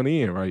is going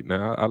in right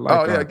now. I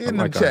like. Get in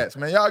them chats,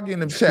 man. Y'all get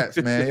in them chats,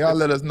 man. Y'all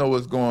let us know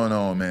what's going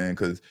on, man,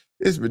 because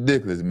it's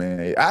ridiculous,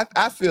 man.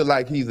 I feel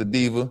like he's a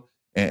diva,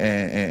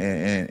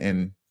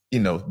 and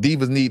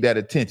divas need that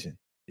attention.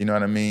 You know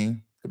what I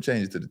mean? Come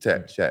change it to the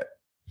chat.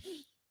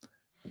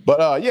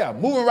 But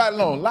moving right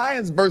along.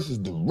 Lions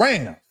versus the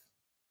Rams.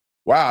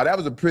 Wow, that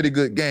was a pretty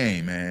good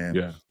game, man.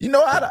 Yeah.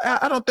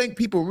 I don't think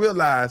people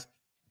realize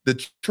the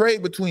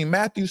trade between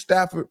Matthew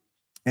Stafford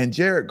and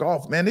Jared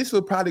Goff, man, this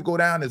will probably go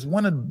down as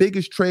one of the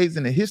biggest trades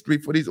in the history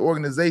for these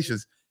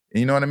organizations. And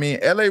you know what I mean?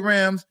 LA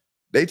Rams,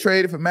 they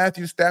traded for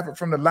Matthew Stafford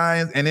from the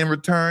Lions, and in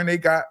return, they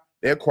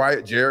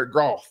acquired Jared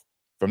Goff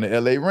from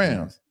the LA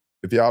Rams.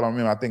 If y'all don't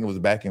remember, I think it was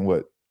back in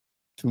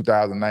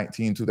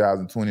 2019,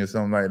 2020 or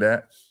something like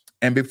that.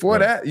 And before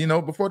that,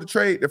 before the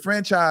trade, the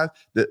franchise,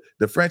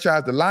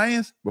 the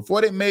Lions, before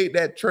they made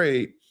that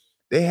trade,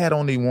 they had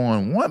only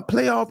won one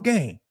playoff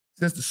game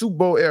since the Super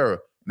Bowl era. And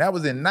that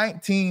was in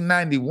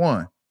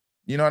 1991.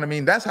 You know what I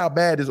mean? That's how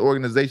bad this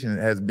organization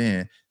has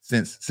been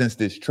since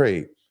this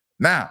trade.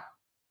 Now,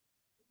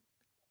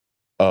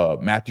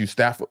 Matthew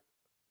Stafford,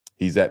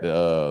 he's at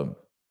the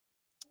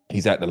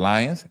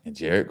Lions, and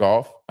Jared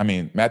Goff. I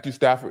mean, Matthew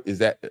Stafford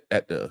is at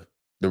the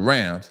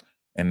Rams,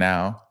 and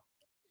now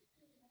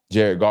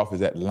Jared Goff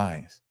is at the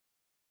Lions.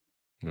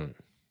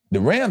 The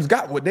Rams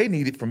got what they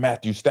needed from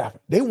Matthew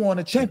Stafford. They won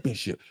a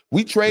championship.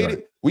 We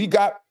traded. We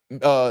got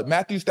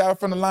Matthew Stafford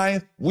from the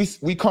Lions.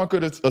 We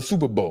conquered a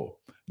Super Bowl.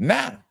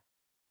 Now,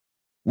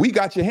 we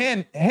got your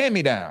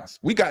hand-me-downs.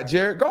 We got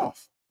Jared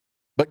Goff.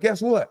 But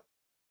guess what?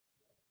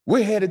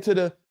 We're headed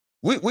to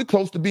we're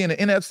close to being an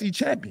NFC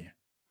champion.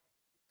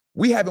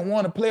 We haven't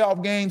won a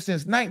playoff game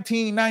since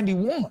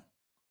 1991.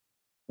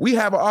 We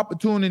have an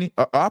opportunity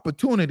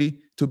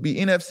to be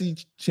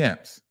NFC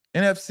champs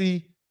in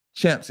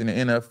the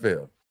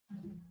NFL.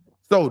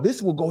 So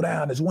this will go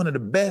down as one of the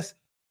best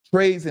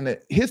trades in the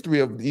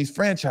history of these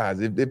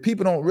franchises. If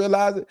people don't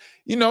realize it,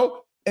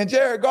 and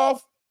Jared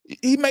Goff,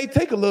 he may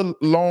take a little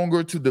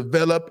longer to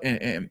develop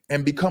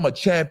and become a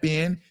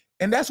champion,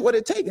 and that's what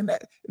it takes. And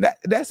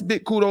that's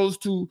big kudos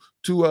to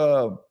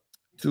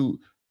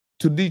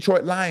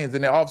Detroit Lions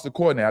and their offensive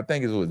coordinator. I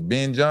think it was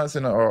Ben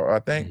Johnson, or I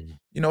think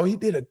he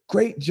did a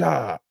great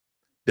job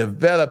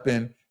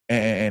developing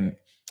and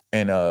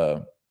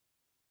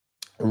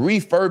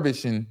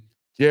refurbishing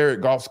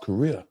Jared Goff's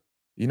career.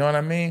 You know what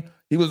I mean?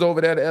 He was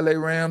over there at the LA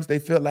Rams. They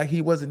felt like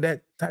he wasn't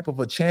that type of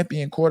a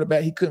champion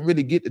quarterback. He couldn't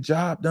really get the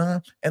job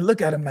done. And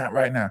look at him now,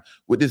 right now,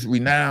 with this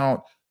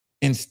renowned,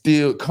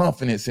 instilled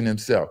confidence in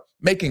himself,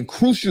 making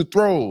crucial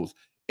throws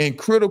and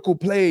critical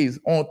plays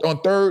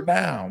on third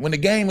down when the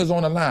game is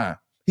on the line.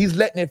 He's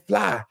letting it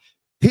fly,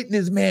 hitting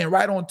his man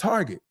right on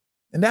target.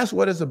 And that's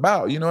what it's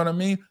about. You know what I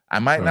mean? I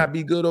might not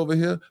be good over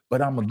here,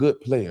 but I'm a good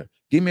player.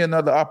 Give me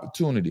another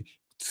opportunity.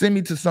 Send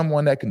me to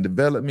someone that can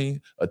develop me,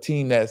 a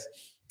team that's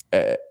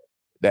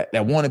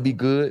that want to be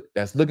good,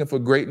 that's looking for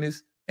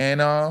greatness. And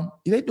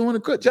they're doing a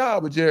good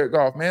job with Jared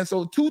Goff, man.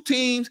 So two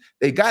teams,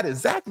 they got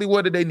exactly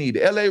what they need.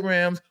 The LA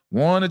Rams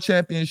won a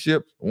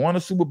championship, won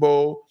a Super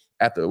Bowl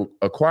after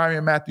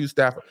acquiring Matthew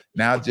Stafford.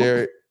 Now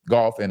Jared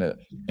Goff and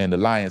the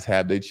Lions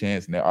have their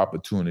chance and their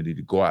opportunity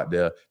to go out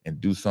there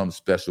and do something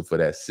special for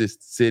that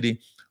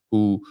city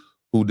who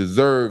who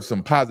deserve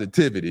some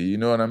positivity. You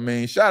know what I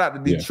mean? Shout out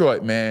to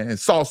Detroit, man, and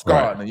Sauce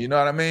Gardner. You know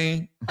what I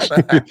mean?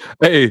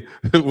 Hey,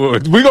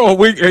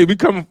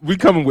 we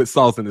coming with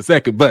Sauce in a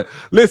second. But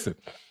listen,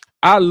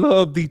 I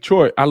love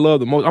Detroit. I love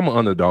the most. I'm an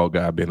underdog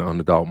guy. I've been an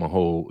underdog my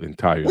whole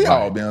entire life. We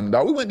all been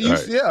underdog. We went to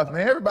UCF,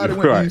 man. Everybody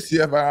went to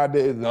UCF out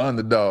there as an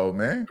underdog,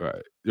 man.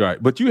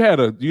 Right. But you had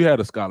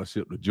a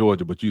scholarship to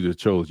Georgia, but you just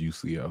chose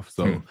UCF.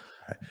 So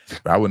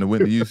I wouldn't have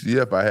went to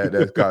UCF if I had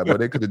that scholarship. But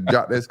they could have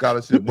dropped that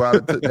scholarship while I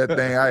took that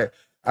thing.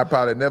 I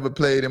probably never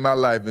played in my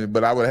life,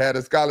 but I would have had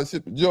a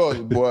scholarship to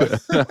Georgia, boy.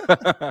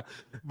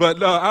 But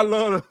no, I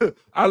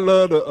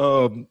love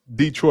the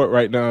Detroit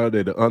right now.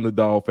 They're the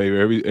underdog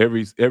favorite.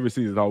 Every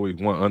season always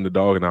one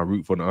underdog, and I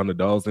root for the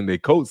underdogs. And their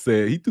coach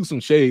said he threw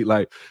some shade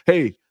like,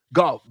 "Hey,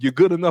 Goff, you're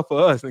good enough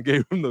for us," and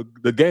gave him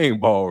the game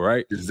ball,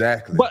 right?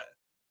 Exactly. But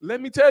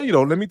let me tell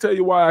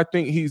you why I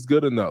think he's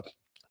good enough.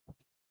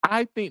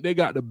 I think they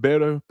got the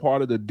better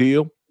part of the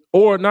deal,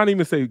 or not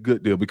even say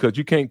good deal, because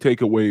you can't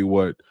take away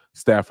what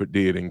Stafford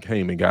did and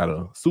came and got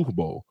a Super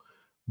Bowl.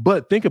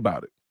 But think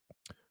about it.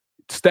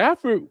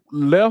 Stafford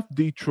left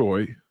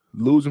Detroit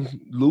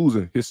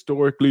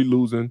historically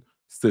losing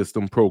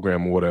system,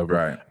 program, or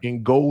whatever,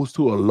 and goes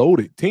to a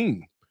loaded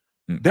team.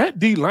 That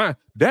D-line,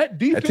 that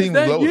defense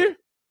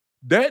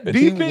that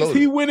defense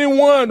he went and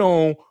won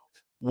on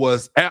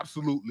was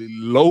absolutely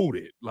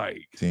loaded.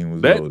 Like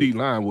that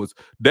D-line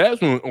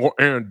that's when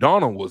Aaron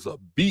Donald was a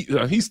beat.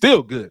 He's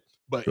still good,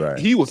 but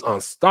he was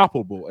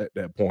unstoppable at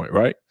that point,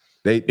 right?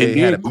 They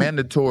had a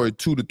mandatory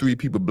 2 to 3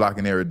 people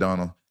blocking Aaron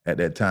Donald at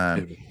that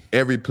time.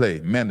 Every play,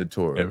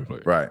 mandatory. Every play.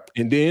 Right.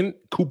 And then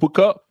Cooper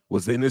Kupp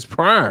was in his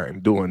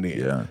prime doing that.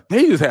 Yeah.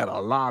 They just had a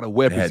lot of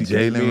weapons.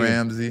 They had Jalen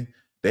Ramsey.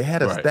 They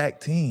had a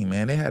stacked team,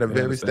 man. They had a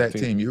very stacked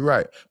team. You're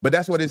right. But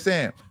that's what it's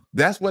saying.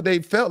 That's what they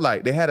felt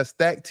like. They had a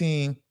stacked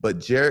team, but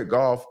Jared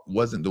Goff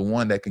wasn't the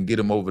one that can get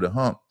him over the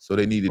hump. So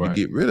they needed to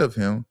get rid of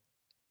him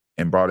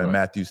and brought in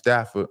Matthew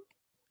Stafford.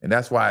 And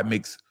that's why it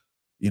makes,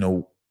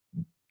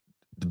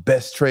 the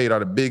best trade or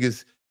the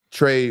biggest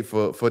trade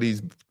for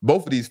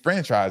both of these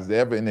franchises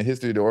ever in the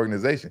history of the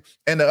organization.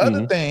 And the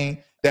other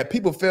thing that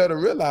people fail to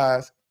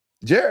realize,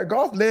 Jared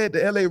Goff led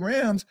the LA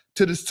Rams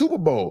to the Super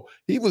Bowl.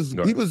 He was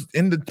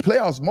in the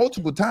playoffs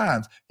multiple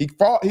times. He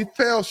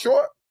fell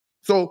short.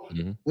 So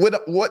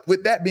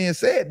with that being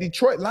said,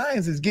 Detroit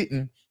Lions is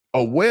getting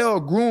a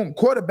well-groomed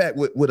quarterback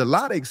with a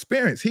lot of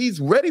experience. He's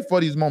ready for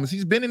these moments.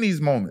 He's been in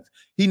these moments.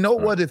 He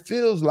knows what it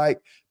feels like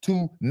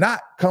to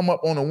not come up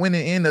on the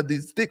winning end of the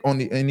stick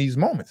in these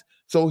moments.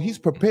 So he's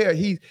prepared.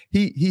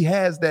 He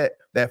has that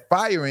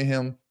fire in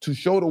him to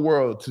show the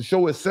world, to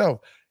show himself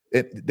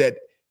that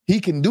he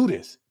can do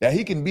this, that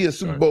he can be a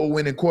Super Bowl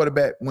winning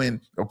quarterback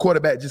when a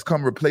quarterback just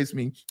come replace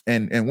me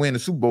and win the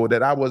Super Bowl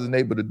that I wasn't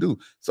able to do.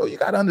 So you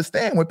got to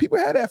understand, when people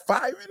have that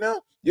fire in them,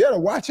 you got to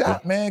watch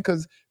out, man,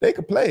 because they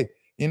could play.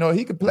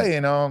 He could play.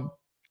 And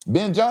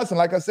Ben Johnson,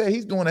 like I said,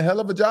 he's doing a hell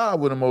of a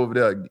job with him over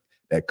there.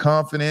 That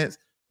confidence,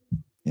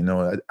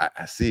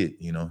 I see it.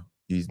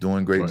 He's doing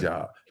a great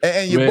job.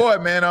 And your boy,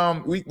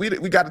 man, we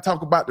got to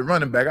talk about the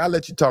running back. I'll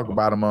let you talk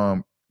about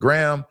him.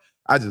 Graham,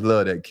 I just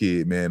love that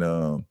kid, man.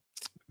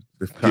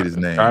 Forget his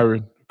name.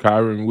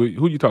 Kyron,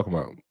 who you talking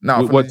about?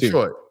 No, from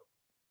Detroit.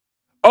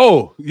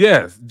 Oh,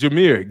 yes,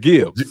 Jahmyr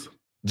Gibbs.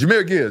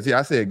 Jahmyr Gibbs. Yeah,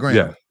 I said Graham.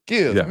 Yeah.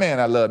 Gibbs,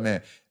 man, I love,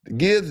 man.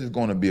 Gibbs is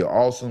going to be an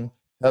awesome,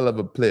 hell of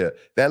a player.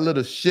 That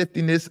little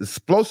shiftiness,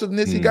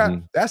 explosiveness he got,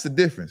 that's the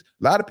difference.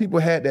 A lot of people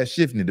had that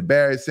shiftiness, the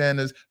Barry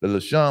Sanders, the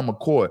LaShawn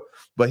McCoy,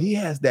 but he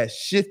has that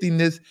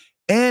shiftiness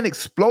and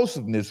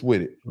explosiveness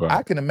with it. Right.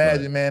 I can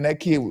imagine, man, that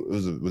kid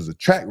was a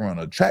track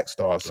runner, a track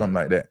star, or something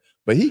like that.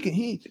 But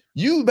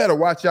you better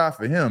watch out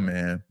for him,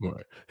 man.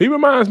 Right. He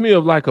reminds me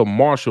of like a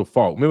Marshall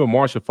Faulk. Remember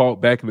Marshall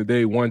Faulk back in the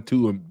day,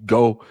 1-2 and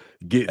go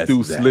get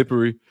through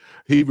slippery.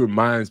 He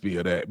reminds me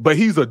of that. But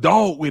he's a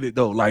dog with it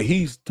though. Like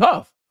he's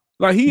tough.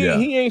 Like he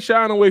ain't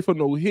shying away from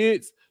no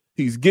hits.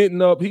 He's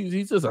getting up.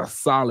 He's just a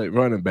solid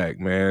running back,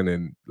 man.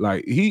 And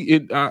like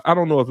I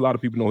don't know if a lot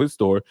of people know his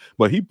story,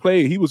 but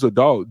he was a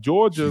dog.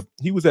 Georgia,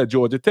 he was at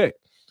Georgia Tech.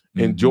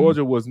 And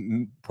Georgia was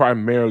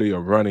primarily a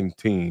running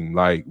team,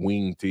 like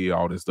wing tee,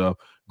 all this stuff,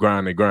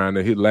 grinding.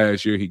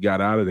 Last year, he got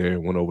out of there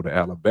and went over to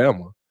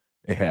Alabama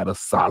and had a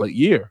solid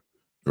year,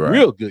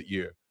 real good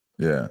year.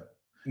 Yeah.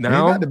 Now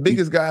he's not the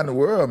biggest guy in the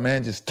world,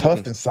 man. Just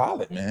tough and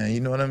solid, man. You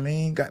know what I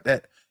mean? Got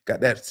that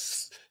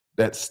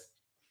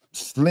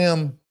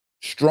slim,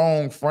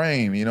 strong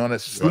frame. You know,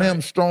 that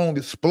slim, strong,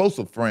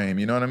 explosive frame.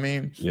 You know what I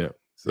mean? Yeah.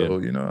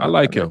 So I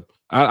like him.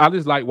 I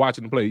just like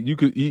watching him play.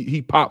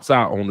 He pops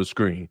out on the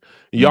screen.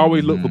 You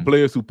always look for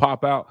players who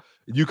pop out.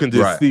 You can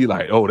just see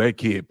like, oh, that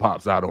kid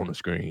pops out on the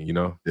screen,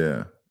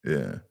 Yeah.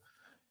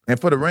 And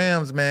for the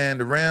Rams, man,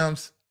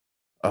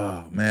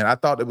 oh man, I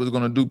thought they was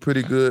gonna do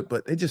pretty good,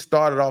 but they just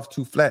started off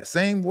too flat.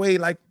 Same way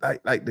like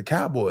the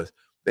Cowboys.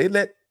 They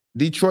let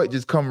Detroit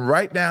just come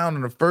right down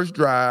on the first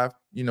drive,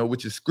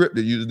 which is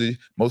scripted usually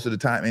most of the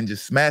time, and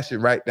just smash it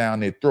right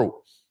down their throat.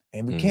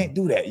 And we can't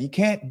do that. You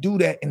can't do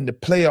that in the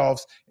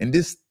playoffs in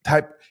this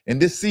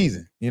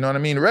season. You know what I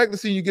mean? The regular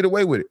season, you get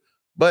away with it.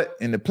 But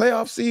in the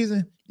playoff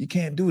season, You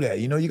can't do that.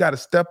 You know, you got to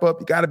step up.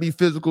 You got to be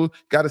physical.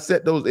 Got to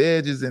set those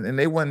edges, and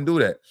they wouldn't do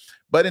that.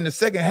 But in the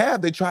second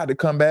half, they tried to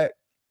come back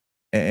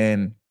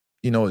and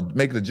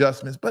make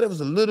adjustments, but it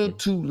was a little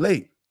too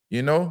late.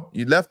 You know,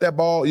 you left the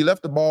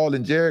ball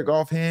in Jared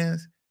Goff's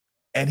hands,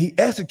 and he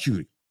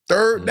executed.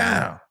 Third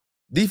down.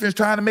 Defense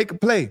trying to make a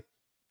play.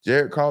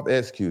 Jared Goff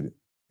executed,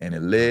 and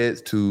it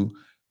led to,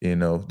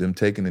 them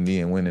taking the knee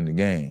and winning the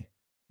game.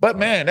 But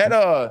man,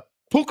 that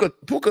Puka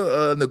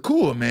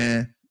Nacua,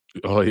 man.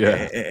 Oh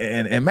yeah.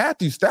 And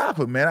Matthew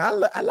Stafford, man. I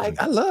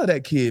love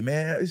that kid,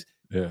 man.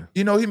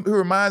 He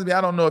reminds me. I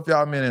don't know if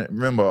y'all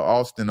remember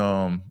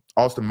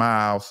Austin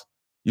Miles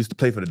used to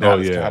play for the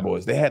Dallas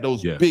Cowboys. They had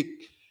those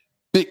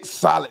big,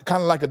 solid,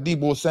 kind of like a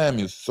Deebo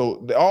Samuels.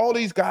 So all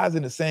these guys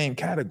in the same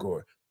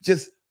category,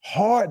 just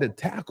hard to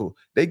tackle.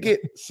 They get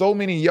so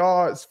many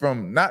yards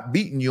from not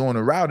beating you on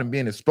the route and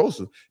being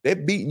explosive. They're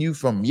beating you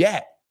from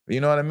yak.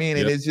 You know what I mean?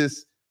 Yep. And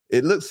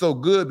it looks so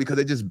good because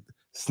they just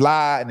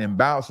sliding and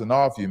bouncing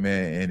off you,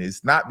 man. And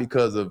it's not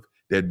because of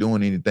they're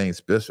doing anything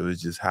special.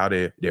 It's just how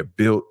they're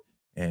built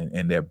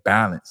and their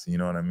balance. You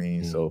know what I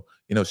mean? So,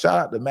 shout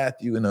out to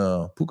Matthew and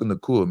Puka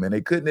Nacua, man.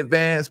 They couldn't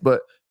advance,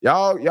 but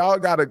y'all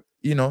gotta,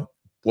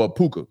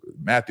 Puka.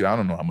 Matthew, I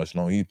don't know how much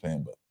longer he's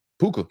playing, but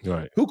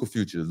Puka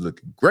future is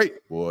looking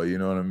great, boy. You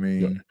know what I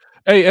mean?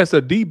 Hey, as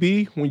a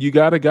DB, when you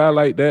got a guy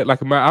like that,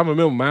 like I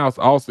remember Miles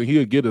Austin,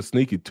 he'll get a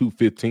sneaky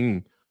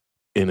 215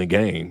 in a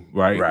game,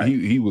 right?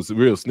 He was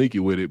real sneaky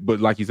with it, but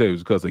like you said, it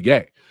was because of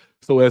yak.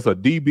 So as a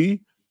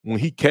DB, when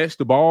he catch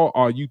the ball,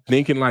 are you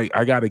thinking like,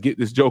 I got to get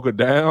this joker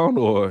down,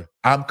 or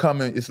I'm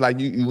coming? It's like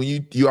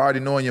when you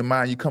already know in your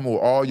mind, you come with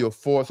all your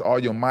force, all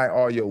your might,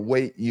 all your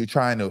weight. You're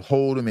trying to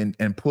hold him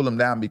and pull him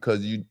down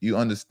because you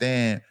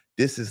understand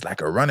this is like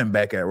a running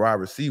back at wide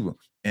receiver.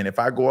 And if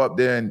I go up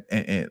there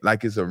and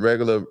like it's a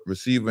regular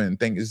receiver and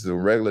think this is a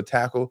regular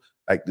tackle,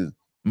 like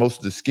most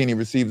of the skinny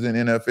receivers in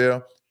the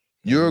NFL,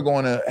 you're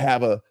going to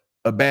have a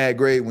bad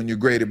grade when you're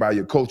graded by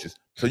your coaches.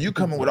 So you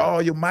coming with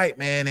all your might,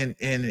 man,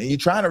 and you're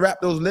trying to wrap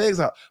those legs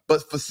out.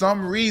 But for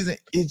some reason,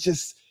 you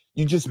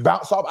just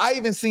bounce off. I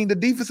even seen the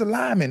defensive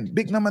lineman,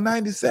 big number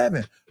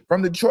 97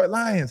 from the Detroit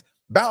Lions,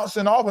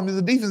 bouncing off him as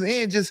a defensive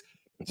end, just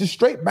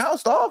straight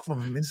bounced off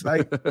him. It's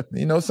like,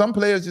 some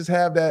players just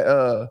have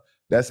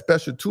that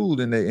special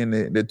tool in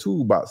their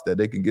toolbox that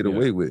they can get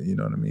away with. You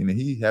know what I mean? And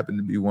he happened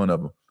to be one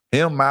of them.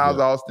 Him, Miles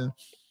Austin,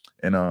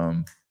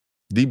 and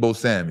Deebo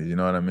Samuels, you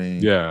know what I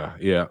mean? Yeah,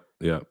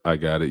 I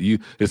got it.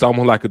 It's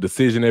almost like a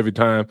decision every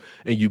time,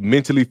 and you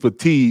mentally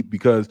fatigued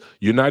because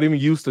you're not even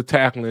used to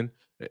tackling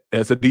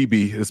as a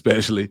DB,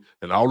 especially,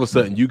 and all of a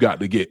sudden you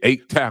got to get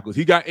 8 tackles.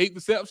 He got 8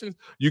 receptions,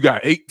 you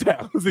got 8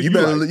 tackles. You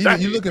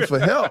looking for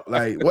help.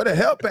 Like, what a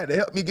help at to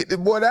help me get this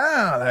boy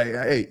down. Like,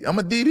 hey, I'm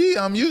a DB.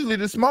 I'm usually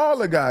the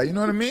smaller guy. You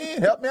know what I mean?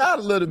 Help me out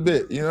a little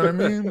bit. You know what I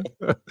mean?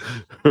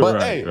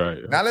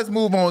 But now let's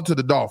move on to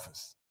the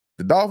Dolphins.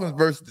 The Dolphins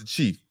versus the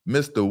Chiefs.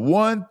 Mr.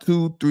 1,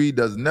 2, 3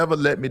 does never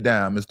let me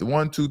down. Mr.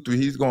 1, 2, 3,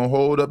 he's going to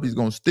hold up. He's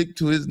going to stick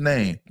to his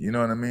name. You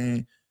know what I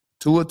mean?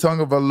 Tua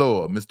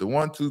Tagovailoa, Mr.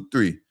 1, 2,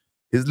 3.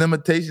 His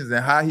limitations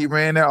and how he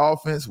ran that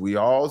offense, we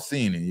all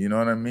seen it. You know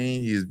what I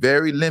mean? He is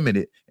very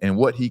limited in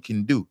what he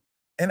can do.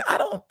 And I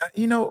don't,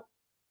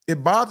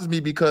 it bothers me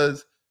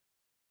because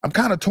I'm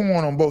kind of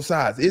torn on both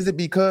sides. Is it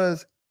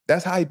because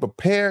that's how he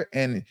prepared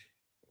and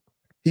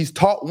he's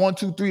taught 1,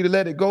 2, 3 to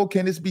let it go?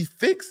 Can this be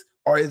fixed?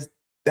 Or is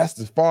that's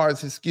as far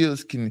as his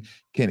skills can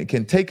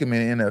take him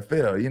in the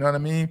NFL? You know what I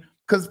mean?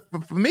 Because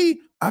for me,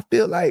 I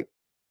feel like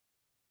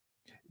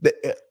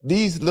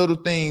these little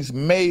things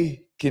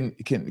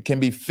can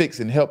be fixed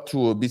and help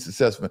Tua be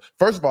successful.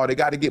 First of all, they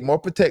got to get more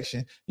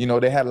protection.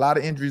 They had a lot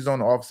of injuries on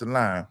the offensive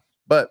line.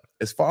 But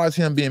as far as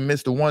him being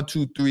Mr. 1,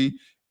 2, 3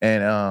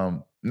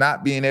 and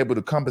not being able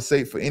to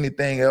compensate for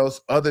anything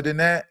else other than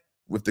that,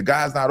 if the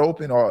guy's not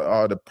open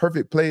or the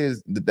perfect play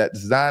is that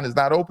design is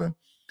not open,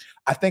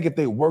 I think if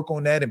they work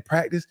on that in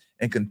practice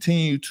and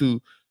continue to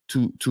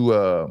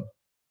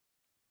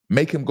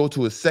make him go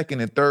to his second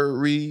and third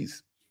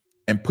reads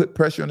and put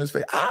pressure on his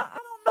face, I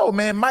don't know,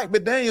 man. Mike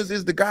McDaniels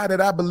is the guy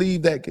that I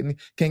believe that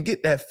can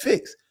get that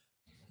fixed.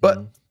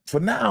 But for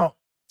now,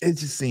 it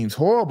just seems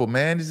horrible,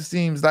 man. It just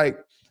seems like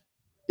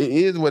it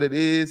is what it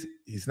is.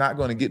 He's not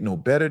going to get no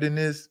better than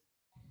this.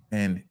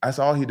 And that's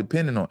all he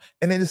depending on.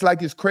 And then it's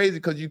like it's crazy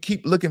because you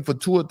keep looking for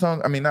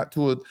not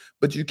Tua,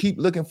 but you keep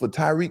looking for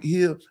Tyreek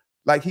Hill.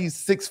 Like he's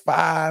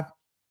 6'5".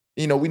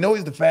 We know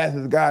he's the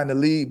fastest guy in the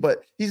league,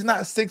 but he's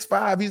not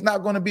 6'5". He's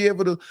not going to be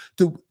able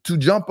to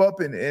jump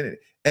up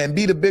and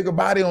be the bigger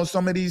body on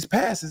some of these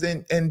passes.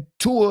 And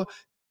Tua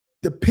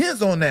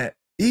depends on that,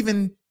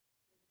 even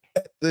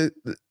at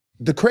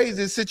the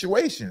craziest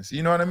situations.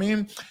 You know what I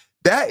mean?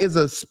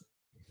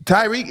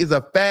 Tyreek is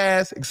a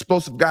fast,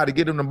 explosive guy to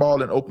get him the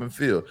ball in open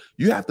field.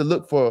 You have to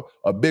look for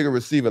a bigger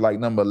receiver like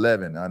number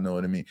 11. I know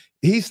what I mean.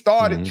 He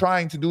started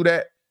trying to do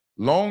that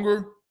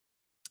longer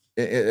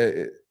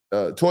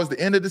towards the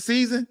end of the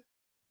season,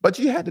 but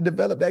you had to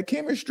develop that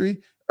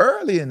chemistry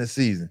early in the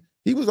season.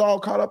 He was all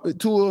caught up with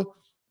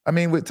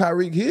with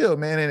Tyreek Hill,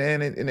 man,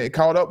 and it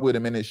caught up with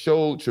him, and it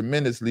showed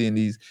tremendously in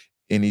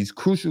in these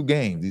crucial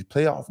games, these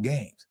playoff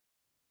games.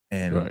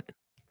 And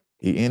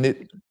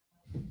it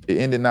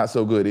ended not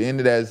so good. It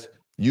ended as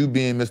you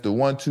being Mr.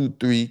 1, 2,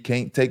 3,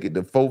 can't take it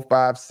to 4,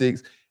 5,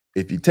 6.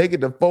 If you take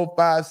it to 4,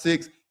 5,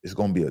 6, it's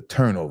gonna be a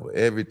turnover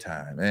every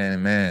time.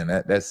 Man,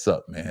 that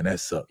sucked, man. That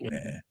sucked,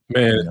 man.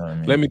 Man, you know what I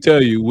mean? Let me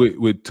tell you,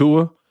 with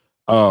Tua,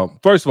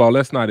 first of all,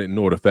 let's not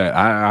ignore the fact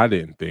I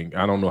didn't think.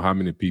 I don't know how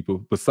many people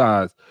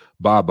besides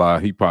Baba,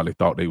 he probably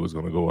thought they was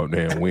gonna go up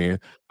there and win.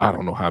 I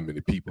don't know how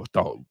many people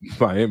thought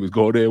Miami was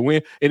go there and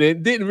win, and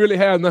it didn't really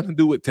have nothing to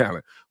do with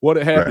talent. What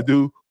it had to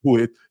do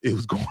with it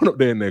was going up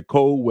there in that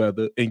cold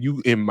weather, and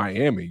you in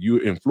Miami, you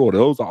in Florida.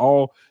 Those are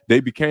all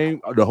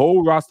the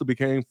whole roster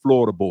became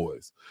Florida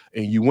boys,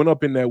 and you went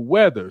up in that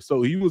weather.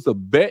 So he was a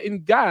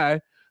betting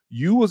guy.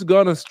 You was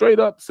gonna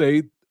straight up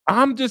say,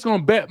 I'm just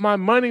gonna bet my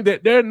money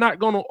that they're not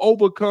gonna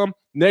overcome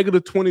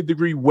negative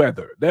 20-degree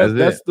weather.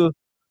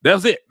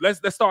 That's it.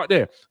 Let's start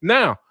there.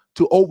 Now,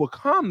 to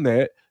overcome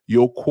that,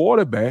 your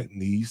quarterback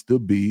needs to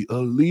be a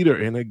leader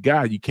and a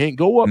guy. You can't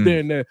go up there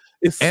and there.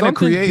 And a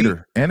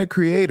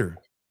creator.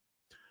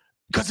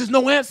 Because there's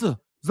no answer.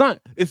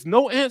 It's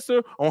no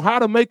answer on how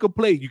to make a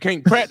play. You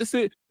can't practice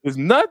it. There's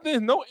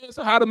nothing, no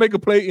answer how to make a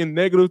play in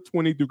negative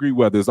 20-degree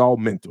weather. It's all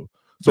mental.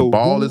 So the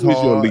ball is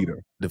hard. Your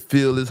leader? The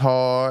field is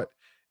hard.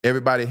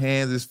 Everybody's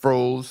hands is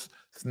froze.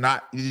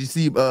 Snot. You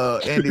see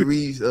Andy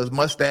Reid's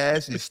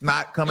mustache, his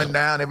snot coming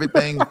down.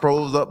 Everything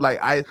froze up like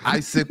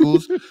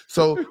icicles.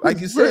 So, like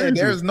you said,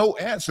 there's no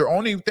answer.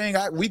 Only thing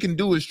we can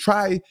do is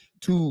try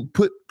to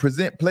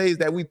present plays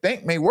that we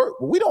think may work,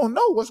 but we don't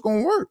know what's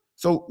going to work.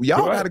 So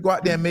y'all got to go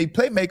out there and make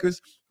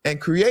playmakers and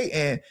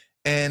create.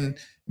 And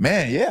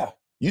man,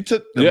 you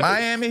took the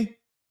Miami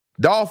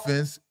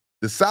Dolphins,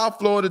 the South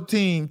Florida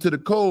team, to the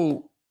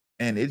cold.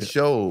 And it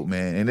showed,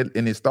 man,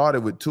 and it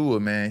started with Tua,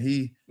 man.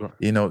 He,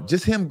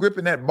 just him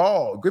gripping the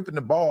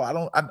ball. I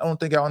don't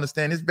think I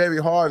understand. It's very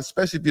hard,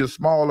 especially if you're a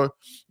smaller,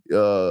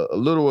 a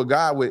littler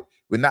guy with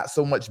not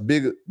so much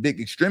big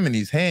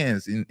extremities,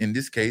 hands. In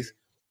this case,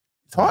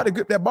 it's hard to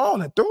grip that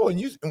ball and throw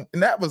it,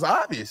 and that was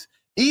obvious.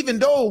 Even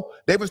though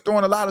they was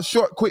throwing a lot of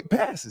short, quick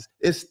passes,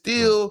 it's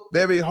still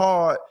very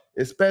hard,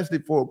 especially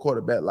for a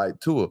quarterback like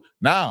Tua.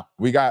 Now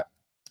we got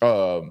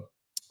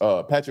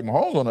Patrick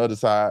Mahomes on the other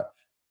side.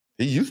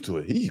 He used to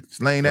it. He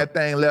slaying that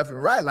thing left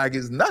and right like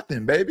it's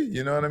nothing, baby.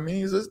 You know what I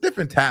mean? So it's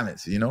different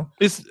talents,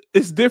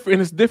 It's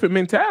different. It's different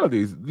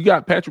mentalities. You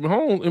got Patrick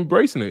Mahomes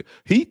embracing it.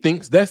 He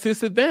thinks that's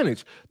his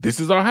advantage.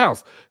 This is our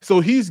house. So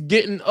he's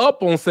getting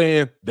up on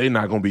saying they're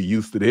not going to be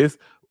used to this,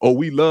 or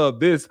we love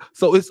this.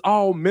 So it's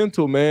all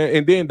mental, man.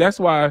 And then that's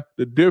why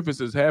the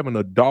difference is having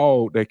a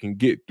dog that can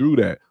get through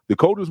that. The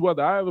coldest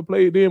weather I ever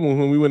played in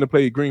when we went to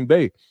play Green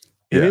Bay,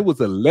 and it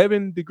was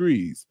 11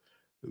 degrees,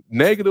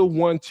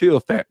 -1 chill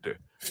factor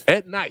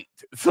at night.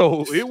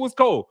 So it was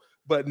cold,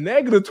 but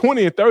negative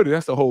 20 and 30,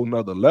 that's a whole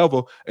nother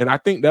level. And I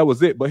think that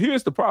was it. But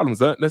here's the problem,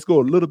 Zant. Let's go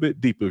a little bit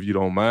deeper if you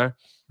don't mind.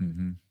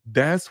 Mm-hmm.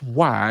 That's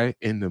why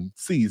in the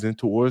season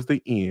towards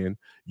the end,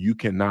 you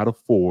cannot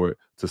afford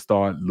to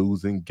start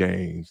losing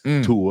games.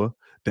 Tua.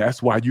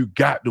 That's why you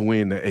got to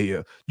win the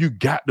AL. You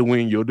got to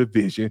win your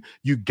division.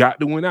 You got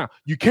to win out.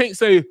 You can't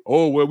say,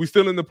 oh, well, we're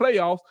still in the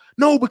playoffs.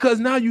 No, because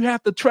now you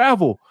have to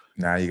travel.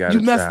 Now you got to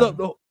messed up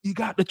though. You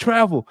got to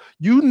travel.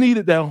 You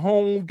needed that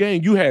home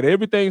game. You had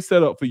everything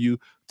set up for you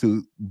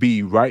to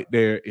be right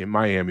there in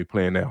Miami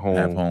playing that home.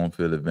 Have home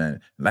field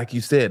advantage. Like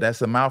you said,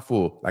 that's a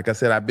mouthful. Like I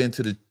said, I've been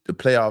to the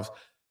playoffs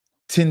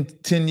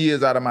 10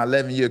 years out of my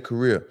 11-year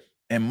career.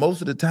 And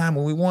most of the time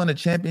when we won the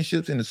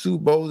championships and the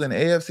Super Bowls and the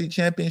AFC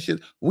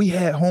championships, we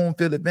had home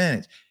field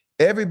advantage.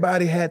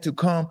 Everybody had to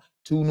come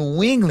to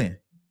New England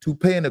to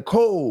play in the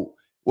cold,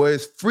 where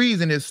it's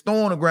freezing, it's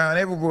snow on the ground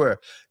everywhere.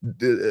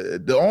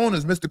 The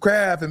owners, Mr.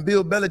 Kraft and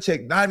Bill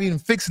Belichick, not even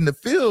fixing the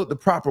field the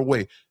proper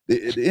way. The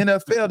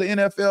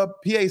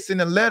NFLPA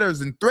sending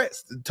letters and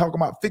threats talking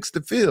about fix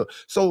the field.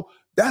 So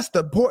that's the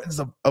importance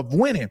of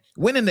winning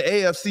the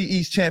AFC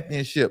East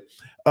championship,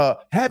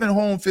 having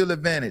home field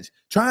advantage,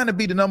 trying to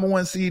be the number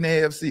 1 seed in the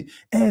AFC.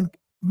 And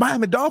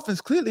Miami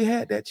Dolphins clearly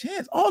had that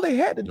chance. All they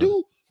had to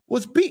do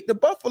was beat the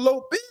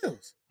Buffalo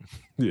Bills.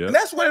 Yeah. And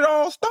that's when it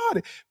all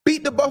started.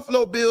 Beat the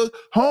Buffalo Bills,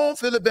 home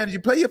field advantage. You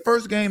play your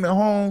first game at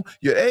home,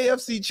 your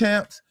AFC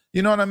champs,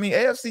 you know what I mean?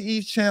 AFC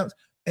East champs,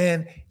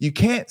 and you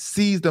can't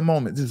seize the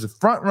moment. This is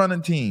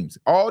front-running teams.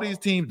 All these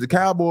teams, the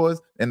Cowboys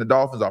and the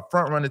Dolphins, are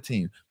front-running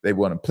teams. They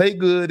want to play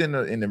good in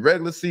the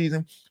regular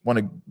season, want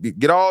to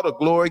get all the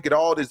glory, get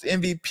all this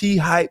MVP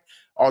hype,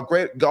 all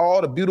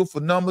the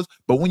beautiful numbers.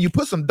 But when you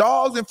put some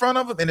dogs in front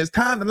of them and it's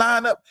time to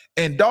line up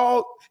and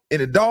dog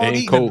eating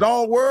the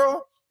dog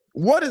world,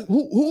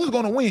 who's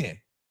going to win?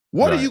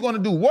 What are you going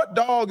to do? What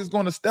dog is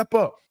going to step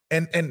up?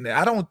 And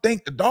I don't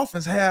think the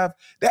Dolphins have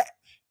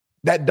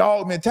that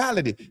dog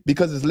mentality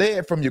because it's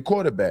led from your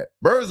quarterback.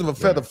 Birds of a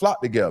feather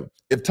flock together.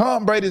 If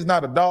Tom Brady's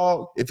not a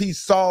dog, if he's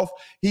soft,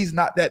 he's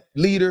not that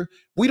leader.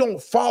 We don't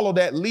follow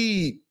that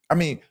lead. I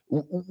mean,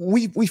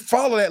 we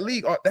follow that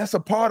league. That's a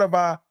part of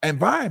our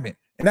environment,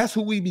 and that's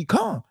who we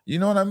become. You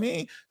know what I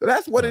mean? So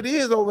that's what it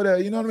is over there.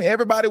 You know what I mean?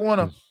 Everybody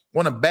want to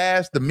want to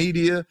bash the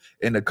media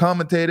and the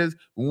commentators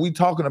when we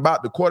talking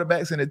about the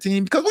quarterbacks and the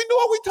team, because we know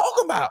what we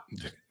talking about.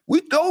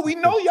 We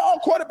know y'all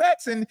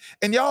quarterbacks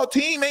and y'all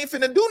team ain't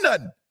finna do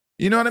nothing.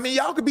 You know what I mean?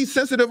 Y'all can be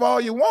sensitive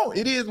all you want.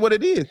 It is what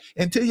it is.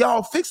 Until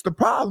y'all fix the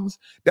problems,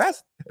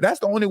 that's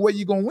the only way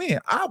you're gonna win.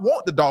 I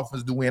want the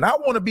Dolphins to win. I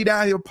want to be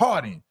down here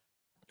partying.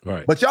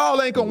 Right. But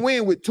y'all ain't gonna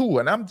win with Tua.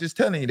 And I'm just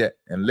telling you that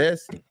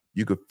unless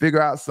you could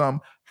figure out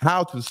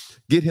how to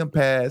get him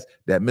past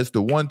that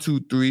Mr. 1, 2,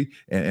 3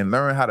 and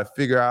learn how to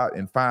figure out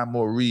and find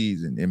more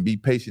reads and be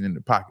patient in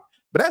the pocket.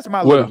 But that's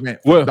my little rant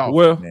for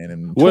Dolphins, man.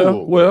 And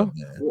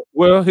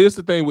Well, here's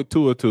the thing with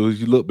Tua too,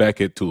 is you look back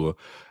at Tua,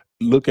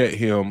 look at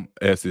him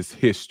as his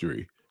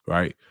history,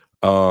 right?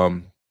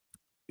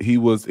 He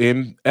was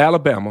in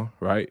Alabama,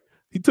 right?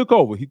 He took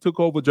over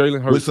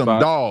Jalen Hurts with some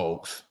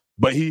dogs.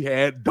 But he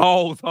had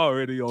dogs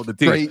already on the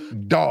team.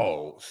 Straight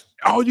dogs.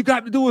 All you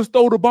got to do is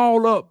throw the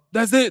ball up.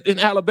 That's it in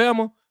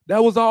Alabama.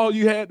 That was all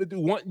you had to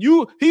do.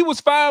 He was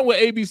fine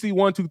with ABC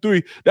 1, 2,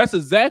 3. That's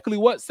exactly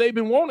what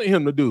Saban wanted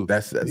him to do.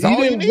 That's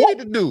all you needed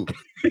to do.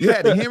 You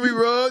had Henry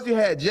Ruggs. You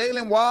had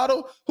Jalen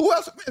Waddle. Who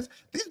else?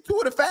 These two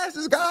of the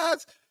fastest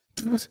guys.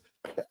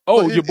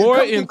 Your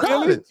boy in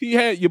Philly. He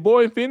had your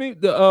boy in Philly,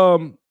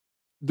 the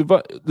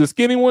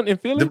skinny one in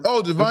Philly.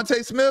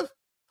 Devontae Smith.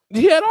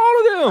 He had all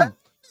of them.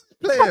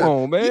 Player. Come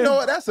on, man. You know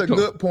what? That's a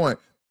good point.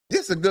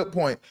 It's a good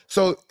point.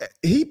 So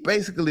he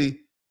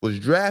basically was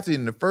drafted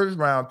in the first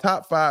round,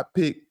 top 5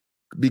 pick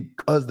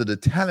because of the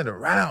talent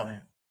around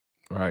him.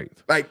 Right.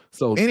 Like,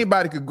 so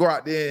anybody could go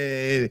out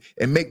there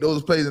and make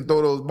those plays and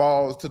throw those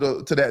balls to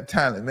that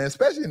talent, man,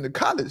 especially in the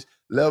college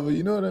level.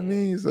 You know what I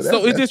mean?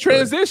 So it just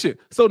transitioned.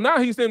 So now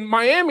he's in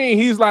Miami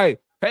and he's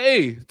like,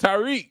 hey,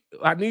 Tyreek,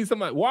 I need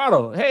somebody.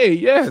 Waddle. Hey,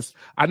 yes,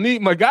 I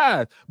need my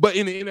guys. But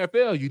in the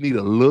NFL, you need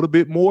a little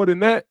bit more than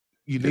that.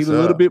 You need a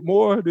little bit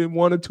more than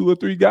 1 or 2 or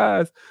 3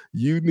 guys.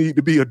 You need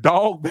to be a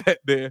dog back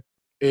there.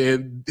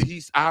 And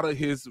he's out of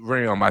his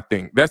realm, I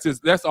think. That's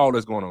all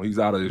that's going on. He's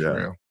out of his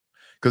realm.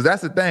 Because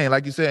that's the thing.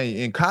 Like you said,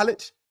 in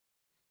college,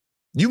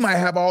 you might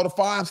have all the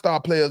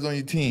 5-star players on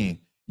your team.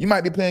 You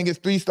might be playing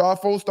against 3-star,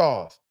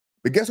 4-stars.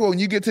 But guess what? When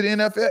you get to the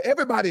NFL,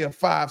 everybody a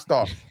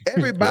 5-star.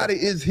 Everybody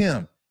is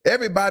him.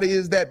 Everybody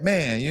is that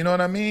man. You know what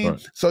I mean?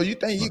 Right. So you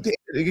think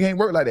it can't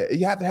work like that.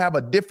 You have to have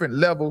a different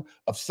level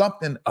of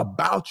something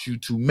about you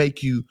to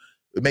make you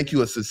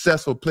a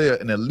successful player,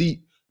 an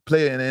elite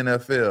player in the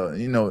NFL.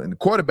 You know, and the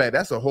quarterback,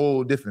 that's a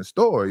whole different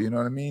story. You know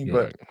what I mean?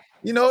 Right. But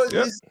you know,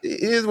 it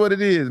is what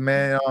it is,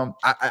 man.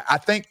 I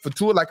think for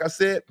Tua, like I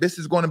said, this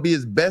is going to be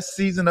his best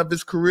season of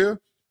his career.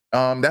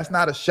 That's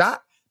not a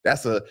shot.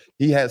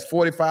 He has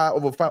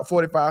over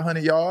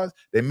 4,500 yards.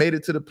 They made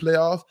it to the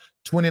playoffs,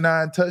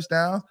 29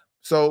 touchdowns.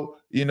 So,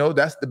 you know,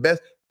 that's the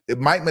best. If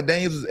Mike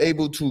McDaniels was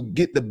able to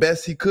get the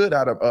best he could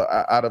out of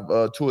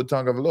Tua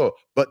Tagovailoa,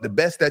 but the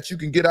best that you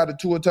can get out of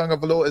Tua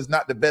Tagovailoa is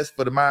not the best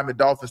for the Miami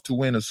Dolphins to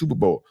win a Super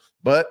Bowl.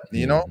 But,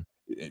 you know,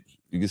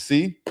 you can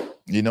see,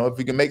 you know, if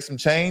we can make some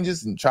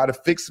changes and try to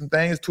fix some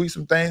things, tweak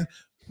some things,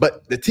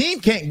 but the team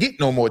can't get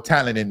no more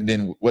talent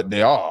than what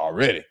they are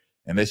already,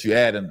 unless you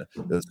add in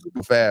the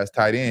super fast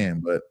tight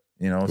end. But,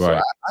 you know, so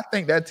I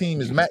think that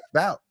team is maxed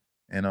out.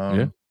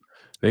 And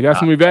they got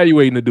some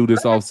evaluating to do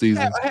this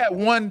offseason.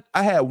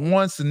 I had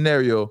one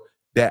scenario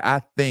that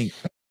I think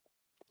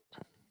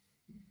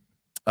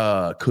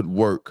could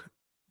work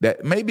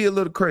that may be a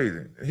little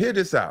crazy. Hear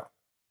this out.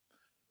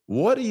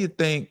 What do you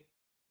think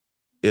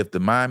if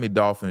the Miami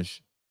Dolphins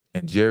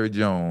and Jerry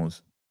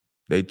Jones,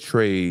 they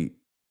trade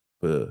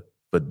for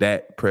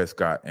Dak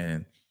Prescott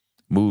and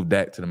move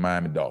Dak to the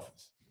Miami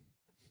Dolphins?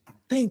 I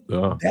think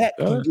Dak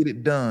can get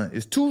it done.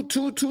 It's two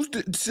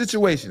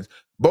situations.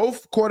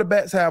 Both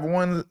quarterbacks have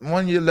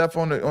one year left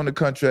on the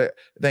contract.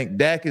 I think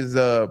Dak is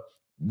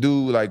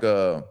due like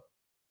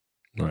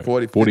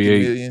 48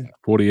 million.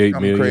 48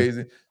 million.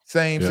 Crazy.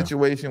 Same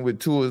situation with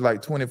Tua is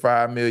like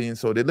 25 million.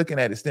 So they're looking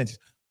at extensions.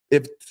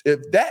 If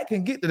Dak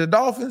can get to the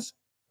Dolphins,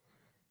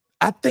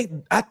 I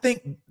think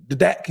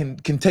Dak can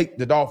take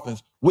the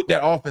Dolphins with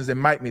that offense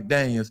and Mike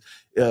McDaniels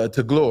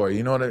to glory,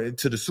 you know,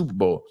 to the Super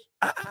Bowl.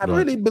 I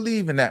really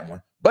believe in that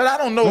one. But I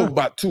don't know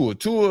about Tua.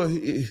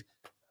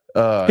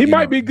 He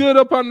might be good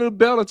up under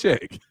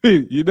Belichick.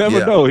 You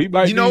never know. He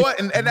might. You know what?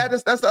 And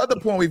that's the other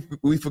point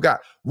we forgot.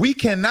 We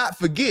cannot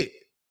forget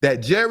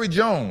that Jerry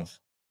Jones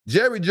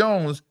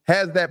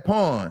has that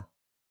pawn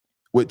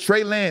with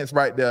Trey Lance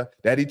right there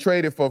that he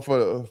traded from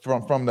the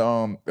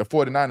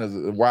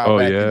 49ers a while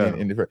back.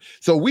 In the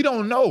so we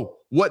don't know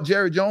what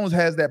Jerry Jones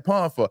has that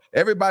pawn for.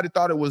 Everybody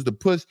thought it was to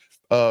push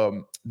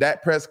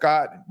Dak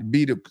Prescott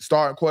be the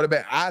starting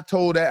quarterback. I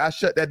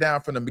shut that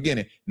down from the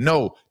beginning.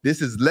 No,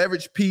 this is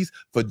leverage piece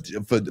for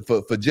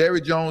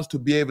Jerry Jones to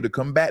be able to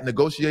combat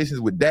negotiations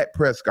with Dak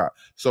Prescott.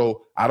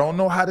 So I don't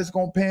know how this is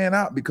going to pan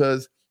out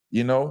because,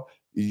 you know,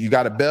 you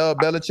got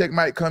Belichick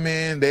might come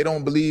in. They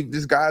don't believe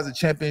this guy's a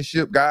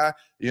championship guy.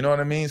 You know what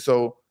I mean?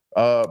 So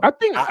I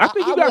think I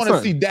want to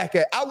see Dak.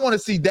 I want to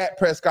see Dak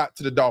Prescott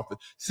to the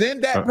Dolphins.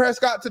 Send Dak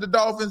Prescott to the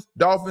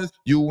Dolphins.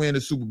 You win the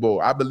Super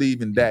Bowl. I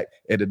believe in Dak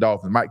at the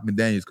Dolphins. Mike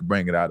McDaniels could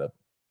bring it out of him.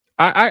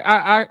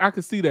 I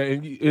could see that,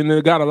 and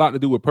it got a lot to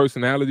do with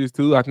personalities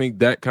too. I think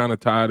that kind of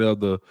tied up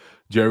the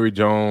Jerry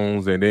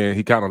Jones, and then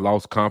he kind of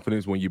lost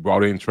confidence when you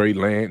brought in Trey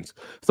Lance.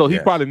 So he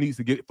probably needs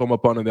to get from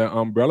up under that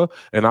umbrella.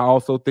 And I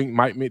also think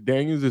Mike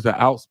McDaniels is an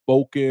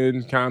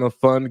outspoken, kind of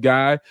fun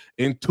guy,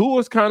 and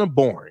Tua's kind of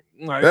boring.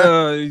 Like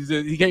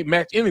he can't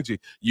match energy.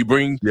 You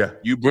bring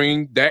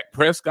Dak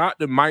Prescott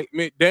to Mike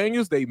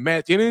McDaniels, they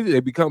match energy, they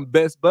become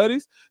best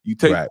buddies. You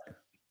take. Right.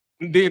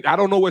 Then I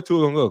don't know where to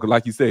look.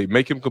 Like you say,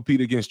 make him compete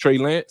against Trey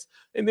Lance,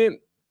 and then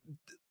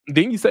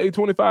you save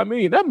 $25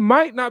 million. That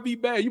might not be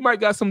bad. You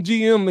might got some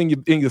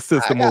GM in your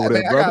system over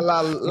there, brother. I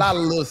got a lot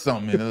of little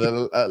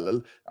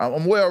something.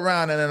 I'm well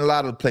rounded in a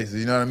lot of places.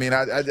 You know what I mean?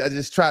 I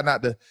just try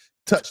not to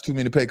touch too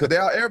many plays because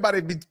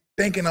everybody be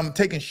thinking I'm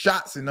taking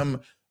shots and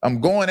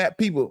I'm going at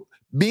people.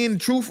 Being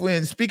truthful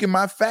and speaking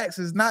my facts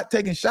is not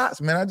taking shots,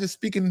 man. I'm just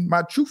speaking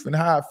my truth and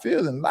how I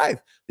feel in life.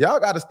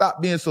 Y'all got to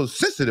stop being so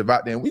sensitive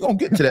out there. And we're going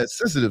to get to that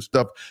sensitive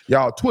stuff.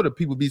 Y'all Twitter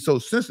people be so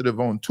sensitive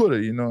on Twitter,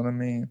 you know what I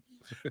mean?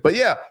 But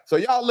yeah, so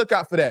y'all look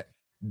out for that.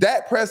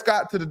 Dak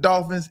Prescott to the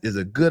Dolphins is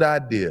a good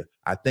idea.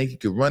 I think he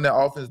could run that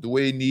offense the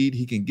way he need.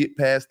 He can get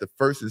past the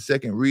first and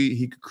second read.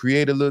 He could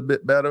create a little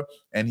bit better,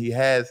 and he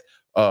has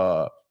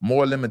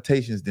more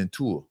limitations than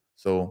Tua.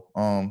 So,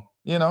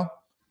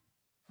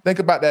 think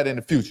about that in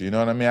the future. You know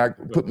what I mean? I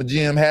put my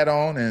GM hat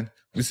on and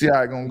we see how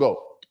it's going to go.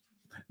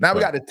 Now we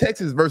got the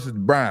Texans versus the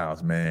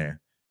Browns, man.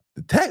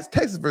 The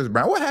Texas versus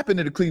Browns. What happened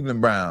to the Cleveland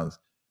Browns?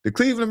 The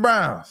Cleveland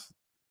Browns,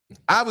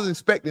 I was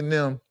expecting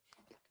them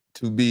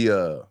to be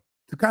to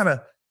kind of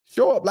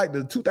show up like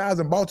the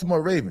 2000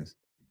 Baltimore Ravens,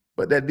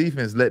 but that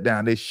defense let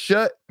down. They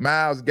shut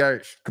Myles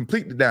Garrett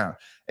completely down.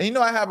 And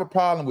I have a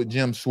problem with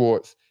Jim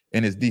Schwartz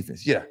and his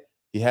defense. Yeah.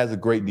 He has a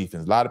great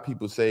defense. A lot of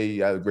people say he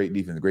has a great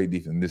defense,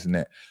 this and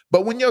that.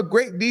 But when your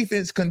great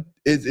defense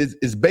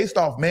is based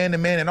off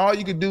man-to-man, and all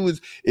you can do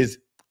is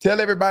tell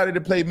everybody to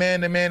play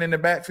man-to-man in the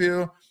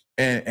backfield,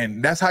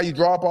 and that's how you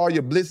draw up all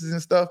your blitzes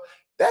and stuff,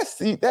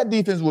 that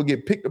defense will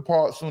get picked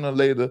apart sooner or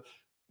later.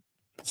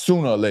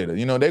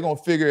 They're going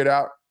to figure it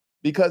out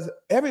because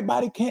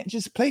everybody can't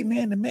just play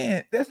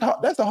man-to-man. That's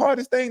the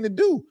hardest thing to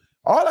do.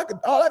 All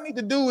I need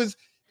to do is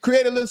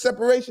create a little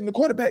separation. The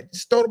quarterback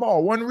just throw the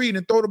ball, one read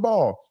and throw the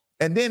ball.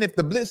 And then if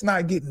the blitz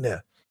not getting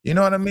there, you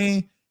know what I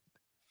mean?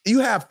 You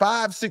have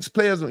 5-6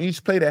 players on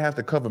each play that have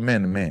to cover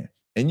man-to-man.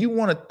 And you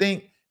want to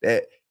think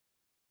that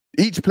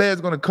each player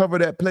is going to cover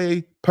that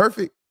play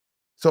perfect.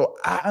 So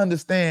I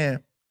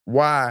understand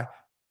why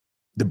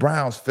the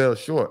Browns fell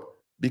short,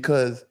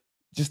 because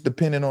just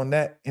depending on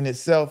that in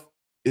itself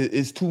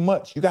is too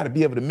much. You got to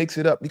be able to mix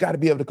it up. You got to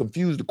be able to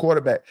confuse the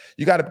quarterback.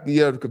 You got to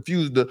be able to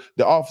confuse the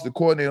offensive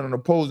coordinator on the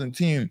opposing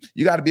team.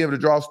 You got to be able to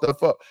draw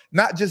stuff up,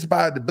 not just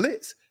by the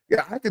blitz.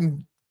 Yeah, I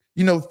can,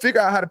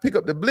 figure out how to pick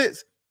up the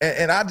blitz,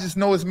 and I just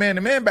know it's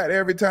man-to-man back there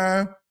every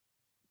time.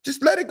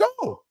 Just let it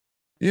go.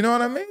 You know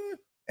what I mean?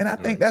 And I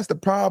think that's the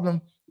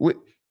problem with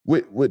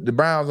the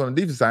Browns on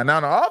the defense side. Now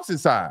on the opposite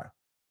side,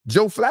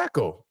 Joe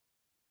Flacco,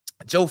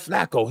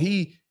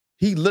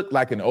 he looked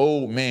like an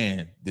old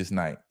man this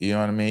night. You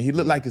know what I mean? He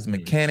looked like his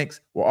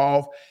mechanics were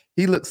off.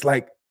 He looks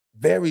like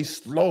very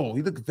slow.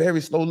 He looked very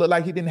slow. Looked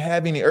like he didn't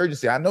have any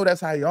urgency. I know that's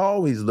how he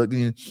always looked.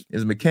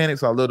 His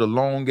mechanics are a little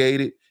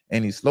elongated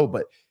and he's slow,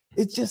 but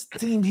it just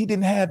seemed he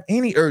didn't have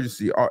any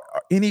urgency or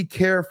any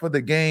care for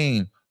the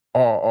game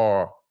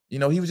or he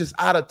was just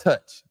out of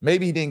touch.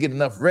 Maybe he didn't get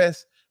enough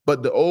rest,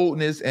 but the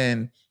oldness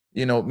and,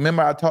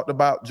 remember I talked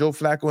about Joe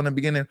Flacco in the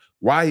beginning,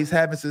 why he's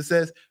having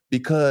success,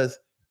 because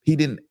he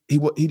didn't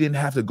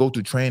have to go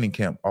through training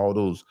camp, all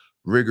those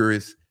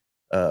rigorous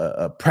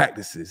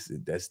practices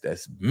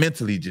that's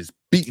mentally just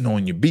beating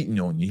on you.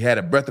 He had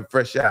a breath of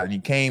fresh air, and he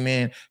came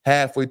in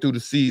halfway through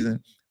the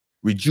season,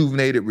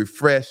 rejuvenated,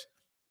 refreshed,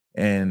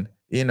 and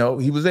he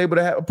was able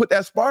to put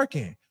that spark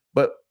in.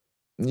 But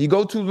you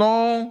go too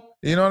long,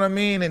 you know what I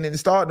mean, and then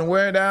starting to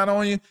wear down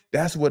on you.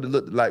 That's what it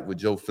looked like with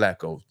Joe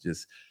Flacco.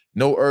 Just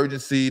no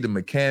urgency. The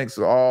mechanics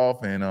are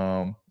off,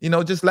 and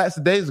just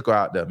lackadaisical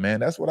out there, man.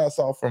 That's what I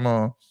saw from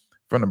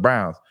the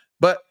Browns.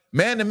 But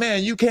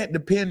man-to-man, you can't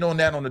depend on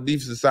that on the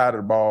defensive side of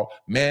the ball.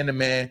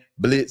 Man-to-man,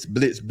 blitz,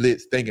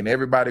 thinking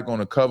everybody going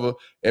to cover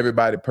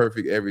everybody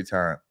perfect every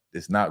time.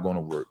 It's not going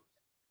to work.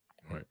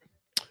 Right.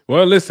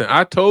 Well, listen,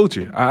 I told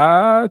you.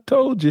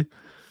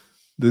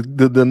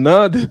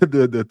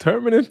 The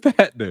determining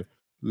factor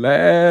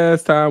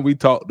last time we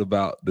talked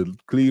about the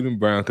Cleveland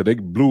Browns, because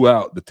they blew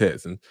out the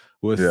Texans,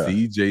 was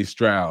C.J.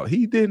 Stroud.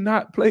 He did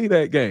not play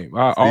that game.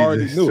 I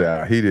already knew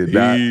it. He did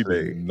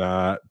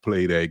not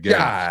play that game.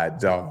 God,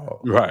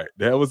 dog. Right.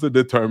 That was a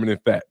determining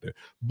factor.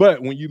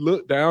 But when you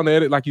look down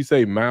at it, like you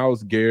say,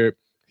 Myles Garrett,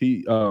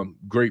 he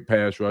great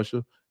pass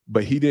rusher,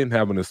 but he didn't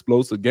have an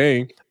explosive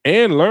game.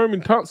 And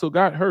Lerman Tunsil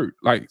got hurt,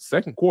 like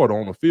second quarter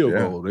on a field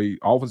goal. The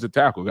offensive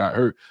tackle got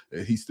hurt.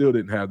 He still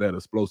didn't have that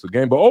explosive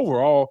game. But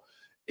overall,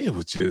 it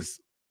was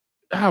just,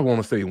 I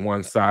want to say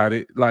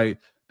one-sided. Like,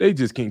 they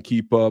just can't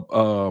keep up.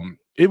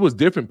 It was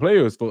different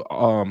players for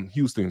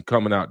Houston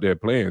coming out there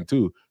playing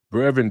too.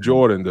 Brevin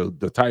Jordan,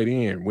 the tight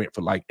end, went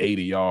for like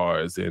 80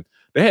 yards, and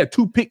they had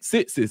 2 pick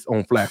sixes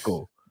on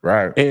Flacco.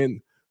 Right.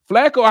 And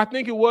Flacco, I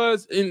think it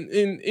was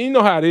in you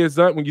know how it is,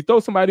 when you throw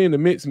somebody in the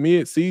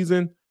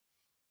mid-season,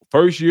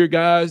 first year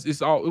guys,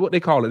 it's all what they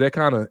call it, that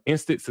kind of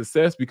instant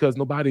success because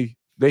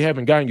they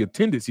haven't gotten your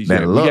tendencies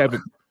yet.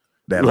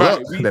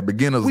 That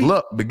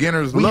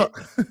beginner's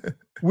luck.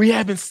 We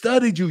haven't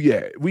studied you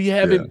yet. We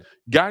haven't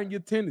gotten your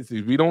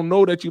tendencies. We don't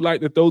know that you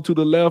like to throw to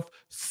the left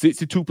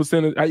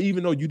 62% of,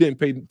 even though you didn't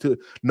pay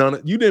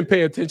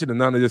attention to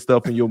none of this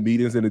stuff in your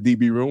meetings in the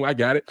DB room. I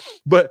got it.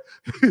 But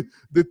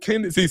the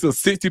tendencies of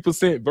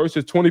 60%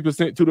 versus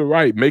 20% to the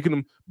right, making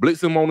them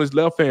blitz him on his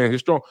left hand,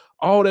 his strong,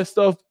 all that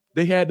stuff,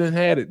 they had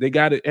it. They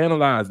got it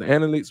analyzed. The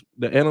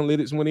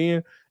analytics went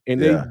in,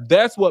 and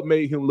that's what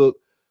made him look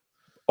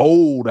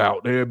old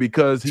out there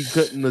because he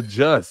couldn't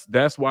adjust.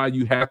 That's why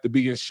you have to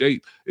be in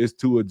shape, is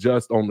to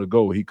adjust on the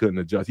go. He couldn't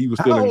adjust. He was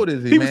still How old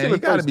is he, man? He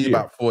got to be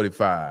about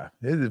 45.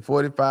 Is it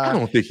 45? I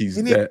don't think he's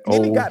that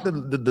old. He got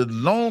the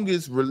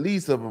longest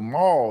release of them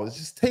all. It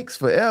just takes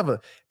forever.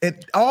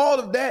 And all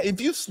of that,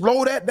 if you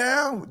slow that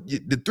down,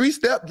 the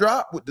 3-step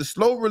drop with the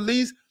slow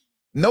release,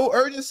 no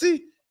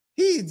urgency,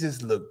 he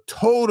just looked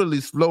totally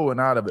slow and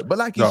out of it. But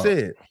like you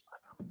said,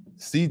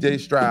 C.J.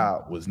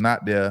 Stroud was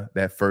not there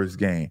that first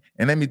game.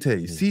 And let me tell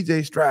you,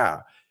 C.J.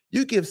 Stroud,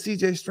 you give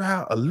C.J.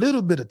 Stroud a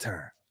little bit of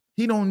time.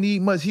 He don't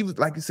need much. He was,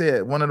 like you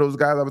said, one of those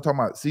guys I was talking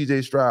about,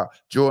 C.J. Stroud,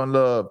 Jordan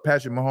Love,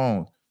 Patrick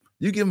Mahomes.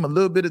 You give him a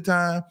little bit of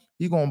time,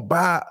 he's going to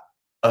buy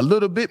a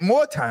little bit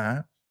more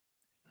time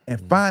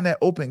and find that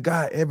open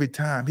guy every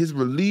time. His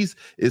release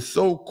is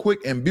so quick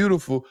and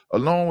beautiful,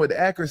 along with the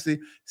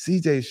accuracy.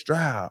 C.J.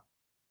 Stroud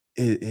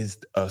is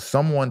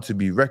someone to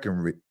be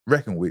reckoned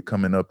with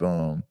coming up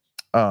in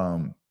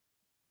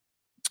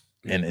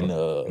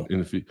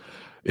the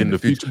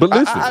future. But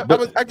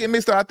listen, I get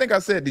mixed up. I think I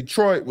said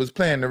Detroit was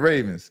playing the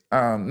Ravens.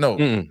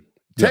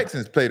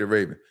 Texans play the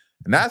Ravens,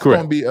 and that's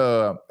going to be.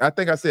 I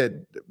think I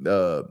said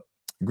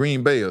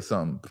Green Bay or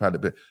something,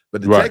 probably.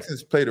 But the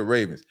Texans play the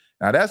Ravens.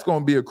 Now that's going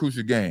to be a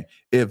crucial game.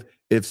 If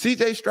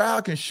C.J.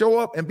 Stroud can show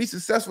up and be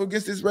successful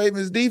against this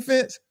Ravens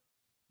defense,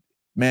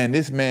 man,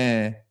 this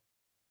man,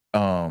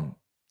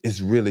 it's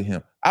really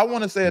him. I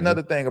want to say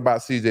another thing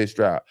about C.J.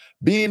 Stroud.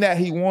 Being that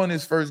he won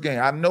his first game,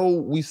 I know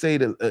we say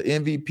the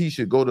MVP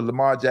should go to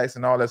Lamar Jackson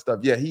and all that stuff.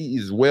 Yeah, he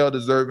is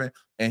well-deserving,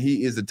 and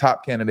he is the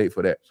top candidate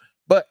for that.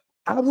 But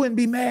I wouldn't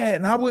be mad,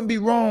 and I wouldn't be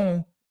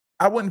wrong.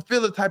 I wouldn't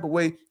feel the type of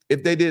way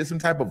if they did some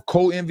type of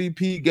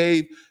co-MVP,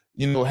 gave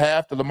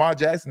half to Lamar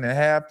Jackson and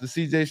half to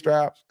C.J.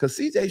 Stroud. Because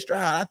C.J.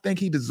 Stroud, I think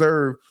he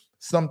deserved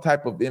some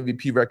type of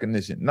MVP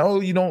recognition.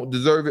 No, you don't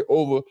deserve it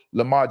over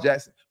Lamar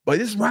Jackson, but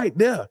it's right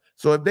there.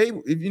 So if they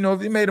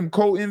made him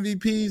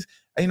co-MVPs,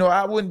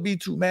 I wouldn't be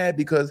too mad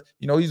because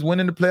he's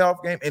winning the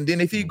playoff game. And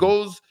then if he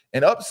goes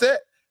and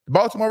upset the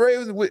Baltimore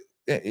Ravens with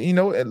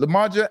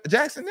Lamar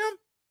Jackson,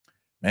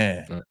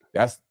 that'd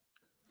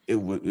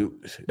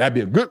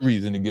be a good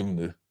reason to give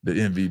him the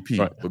MVP.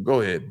 Right. But go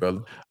ahead,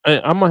 brother.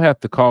 I'm gonna have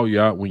to call you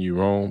out when you're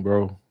wrong,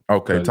 bro.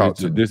 Okay, talk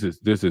to me.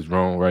 This is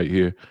wrong right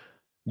here.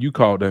 You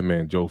called that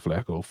man Joe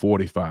Flacco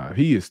 45.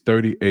 He is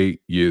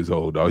 38 years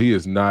old, dog. He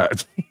is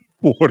not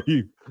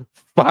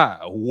 45.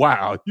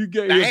 Wow. You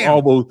gave him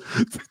almost.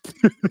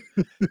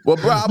 Well,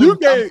 bro,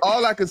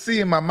 all I could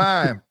see in my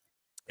mind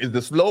is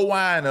the slow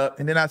wind up,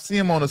 and then I see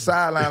him on the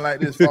sideline like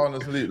this,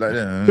 falling asleep like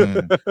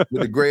that,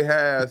 with the gray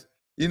hairs.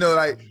 When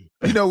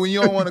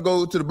you don't want to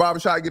go to the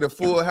barbershop and get a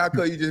full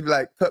haircut, you just be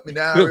like, cut me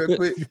down real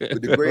quick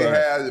with the gray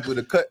hairs with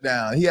a cut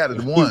down. He had a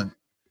one.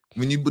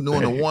 When you been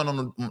doing the one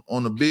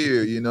on the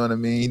beard, you know what I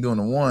mean? He doing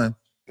the one.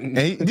 And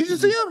did you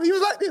see him? He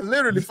was like this,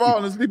 literally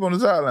falling asleep on the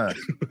sideline.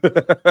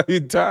 He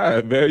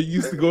tired, man. He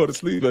used to go to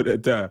sleep at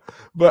that time.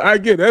 But I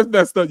get it.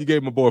 That's stuff you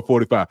gave my boy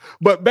 45.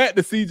 But back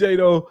to CJ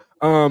though.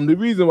 The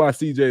reason why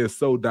CJ is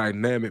so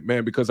dynamic,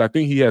 man, because I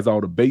think he has all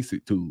the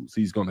basic tools.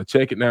 He's gonna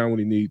check it down when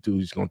he needs to.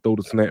 He's gonna throw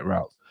the slant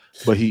routes,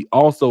 but he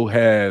also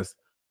has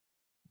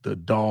the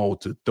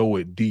dog to throw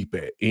it deep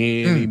at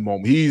any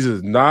moment. He's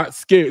just not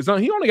scared. So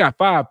he only got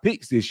 5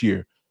 picks this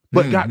year,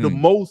 but got the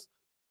most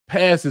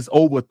passes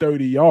over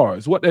 30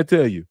 yards. What that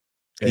tell you?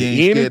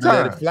 He ain't scared to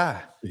let it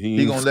fly.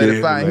 He gonna let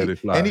it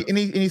fly. And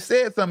he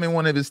said something in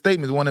one of his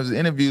statements, one of his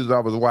interviews I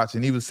was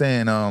watching. He was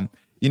saying,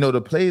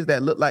 the plays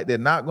that look like they're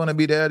not going to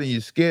be there, and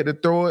you're scared to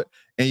throw it,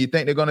 and you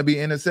think they're going to be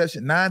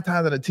interception. 9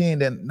 times out of 10,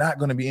 they're not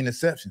going to be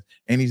interceptions,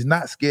 and he's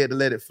not scared to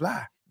let it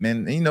fly.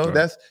 Man,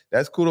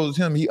 that's kudos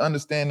to him. He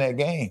understand that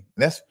game.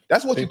 That's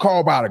what you call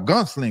about a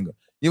gunslinger.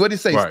 You know what he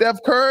say? Right.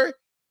 Steph Curry,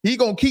 he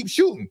gonna keep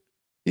shooting.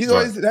 He's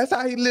always that's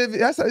how he live.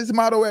 That's his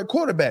motto at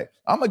quarterback.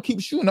 I'm gonna keep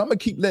shooting. I'm gonna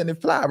keep letting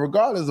it fly,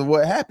 regardless of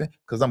what happened,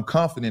 because I'm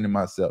confident in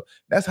myself.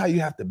 That's how you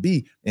have to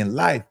be in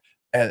life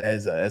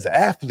as an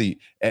athlete,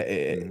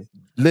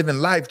 living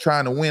life,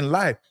 trying to win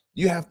life.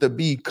 You have to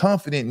be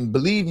confident and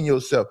believe in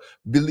yourself.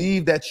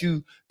 Believe that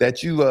you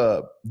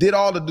did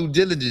all the due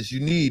diligence you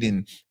need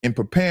in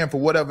preparing for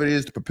whatever it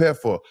is to prepare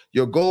for.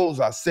 Your goals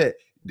are set.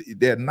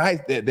 They're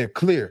nice. They're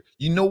clear.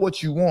 You know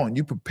what you want.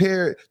 You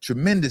prepare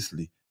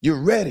tremendously.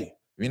 You're ready.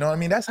 You know what I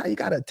mean? That's how you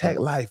gotta attack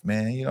life,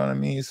 man. You know what I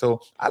mean?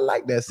 So I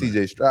like that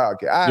CJ Stroud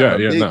kid. I'm a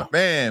big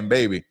fan,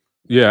 baby.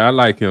 Yeah, I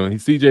like him.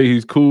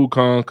 He's cool,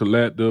 calm,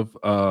 collective.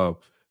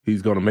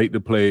 He's gonna make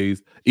the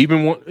plays,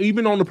 even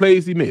on the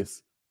plays he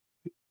missed.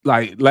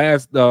 Like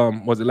last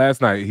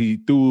night? He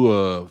threw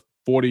a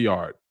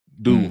 40-yard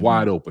dude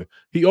wide open.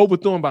 He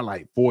overthrew him by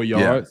like 4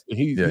 yards. And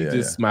he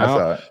just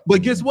smiled.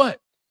 But guess what?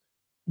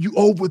 You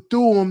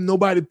overthrew him.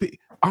 Nobody.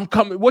 I'm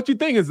coming. What you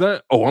think is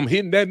that? Oh, I'm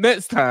hitting that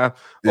next time.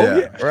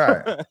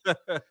 Right.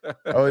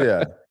 Oh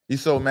yeah.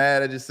 He's so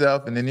mad at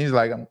himself, and then he's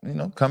like,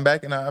 come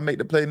back and I'll make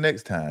the play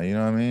next time. You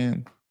know what I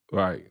mean?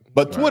 Right.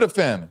 But Twitter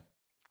family.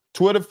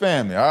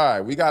 All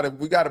right, we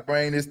gotta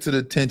bring this to the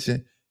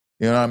attention.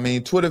 You know what I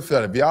mean? Twitter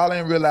family. If y'all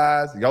ain't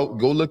realize, go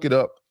look it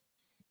up.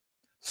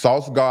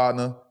 Sauce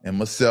Gardner and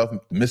myself,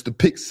 Mr.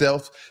 Pick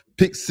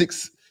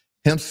Six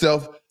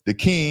himself, the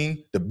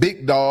king, the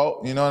big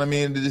dog. You know what I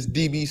mean? This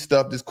DB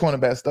stuff, this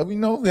cornerback stuff. We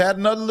had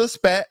another little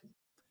spat.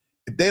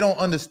 If they don't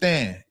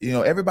understand,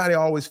 everybody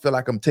always feel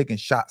like I'm taking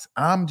shots.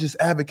 I'm just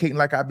advocating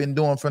like I've been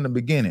doing from the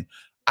beginning.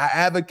 I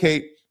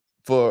advocate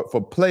for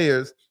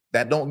players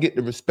that don't get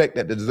the respect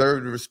that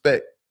deserve the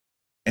respect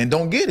and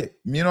don't get it.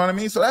 You know what I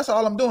mean? So that's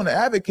all I'm doing,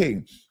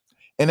 advocating.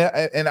 And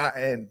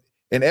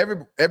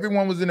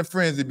everyone was in a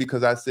frenzy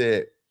because I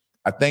said,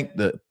 I think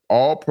the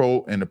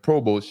All-Pro and the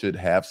Pro Bowl should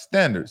have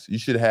standards. You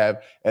should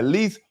have at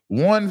least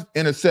one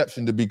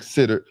interception to be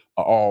considered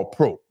an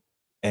All-Pro.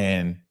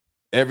 And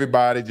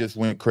everybody just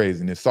went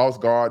crazy. And Sauce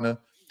Gardner,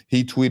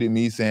 he tweeted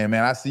me saying,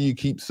 man, I see you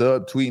keep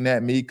subtweeting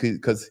at me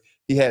because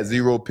he had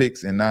 0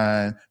 picks and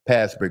 9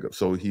 pass breakups.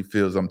 So he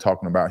feels I'm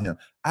talking about him.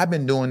 I've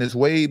been doing this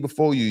way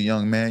before you,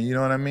 young man. You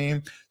know what I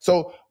mean?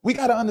 So we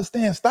got to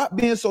understand, stop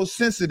being so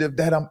sensitive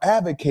that I'm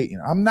advocating.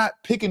 I'm not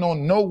picking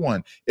on no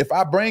one. If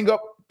I bring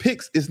up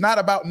picks, it's not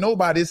about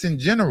nobody. It's in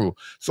general.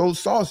 So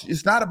Sauce,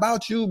 it's not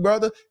about you,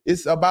 brother.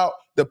 It's about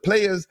the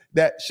players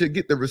that should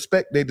get the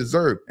respect they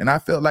deserve. And I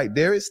felt like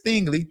Darius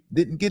Stingley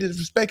didn't get his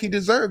respect he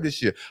deserved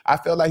this year. I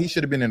felt like he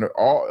should have been in an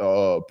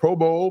Pro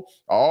Bowl,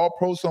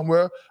 All-Pro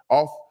somewhere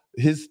off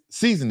his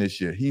season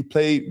this year. He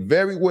played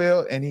very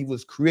well, and he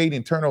was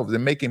creating turnovers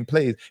and making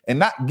plays and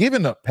not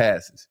giving up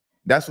passes.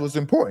 That's what's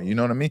important. You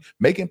know what I mean?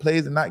 Making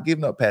plays and not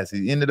giving up passes.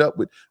 He ended up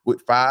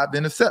with 5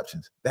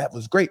 interceptions. That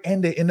was great.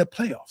 And they're in the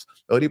playoffs.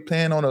 They're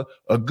playing on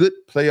a good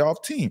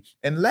playoff team.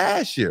 And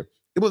last year,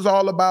 it was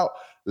all about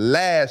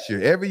last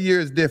year. Every year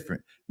is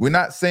different. We're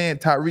not saying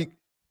Tyreek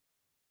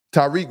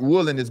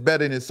Woolen is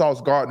better than Sauce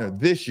Gardner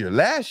this year.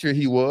 Last year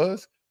he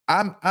was.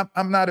 I'm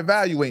not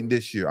evaluating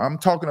this year. I'm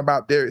talking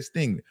about Darius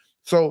Stingley.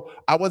 So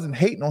I wasn't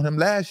hating on him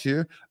last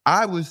year.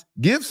 I was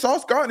give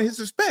Sauce Gardner his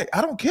respect. I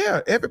don't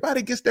care.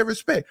 Everybody gets their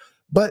respect.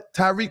 But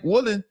Tyreek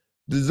Woolen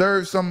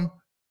deserves some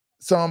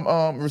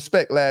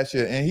respect last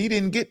year, and he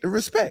didn't get the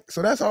respect.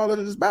 So that's all it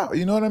is about.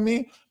 You know what I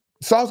mean?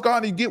 Sauce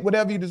Gardner, you get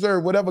whatever you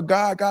deserve, whatever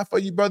God got for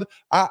you, brother.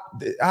 I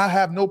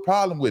have no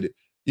problem with it.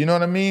 You know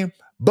what I mean?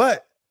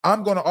 But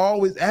I'm going to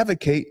always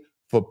advocate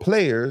for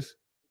players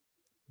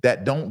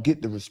that don't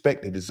get the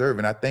respect they deserve.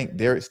 And I think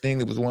Derek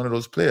Stingley was one of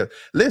those players.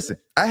 Listen,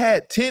 I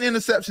had 10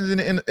 interceptions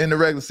in the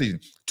regular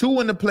season,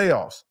 2 in the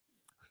playoffs,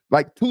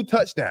 like 2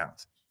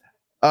 touchdowns.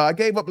 I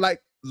gave up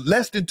like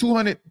less than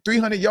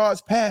 300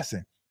 yards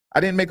passing. I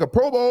didn't make a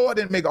Pro Bowl. I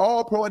didn't make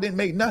All-Pro. I didn't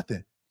make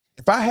nothing.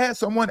 If I had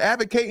someone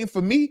advocating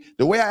for me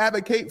the way I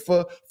advocate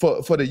for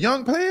the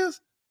young players,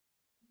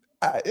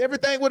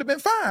 everything would have been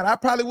fine.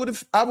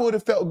 I would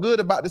have felt good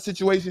about the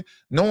situation,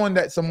 knowing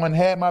that someone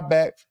had my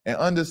back and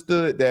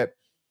understood that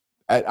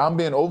I'm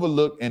being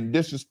overlooked and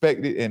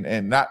disrespected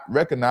and not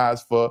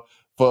recognized for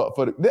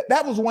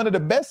that was one of the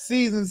best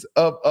seasons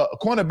of a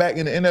cornerback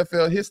in the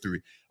NFL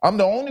history. I'm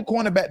the only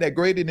cornerback that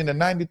graded in the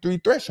 93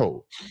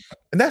 threshold,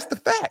 and that's the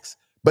facts.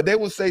 But they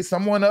will say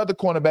someone other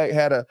cornerback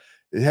had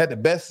the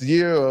best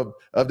year of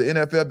the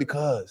NFL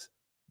because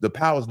the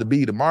powers to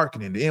be, the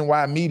marketing, the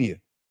NY media,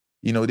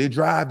 they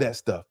drive that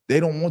stuff. They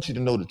don't want you to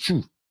know the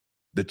truth.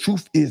 The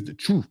truth is the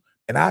truth,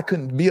 and I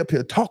couldn't be up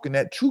here talking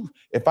that truth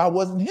if I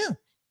wasn't him.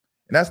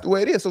 And that's the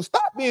way it is. So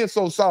stop being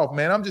so soft,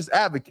 man. I'm just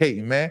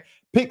advocating, man.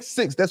 Pick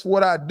 6. That's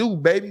what I do,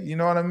 baby. You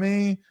know what I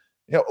mean?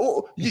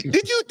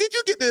 Did you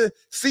get to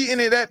see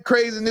any of that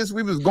craziness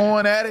we was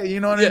going at it? You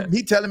know what I mean?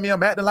 He telling me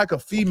I'm acting like a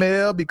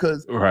female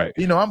because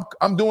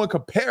I'm doing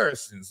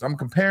comparisons. I'm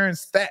comparing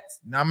stats.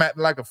 And I'm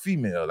acting like a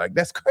female. Like,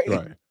 that's crazy.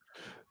 Right.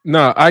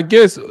 Now, I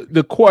guess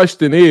the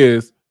question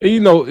is,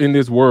 in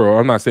this world,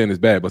 I'm not saying it's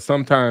bad, but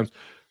sometimes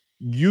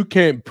you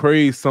can't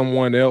praise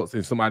someone else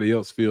and somebody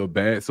else feel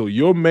bad. So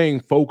your main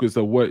focus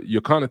of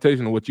your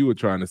connotation of what you were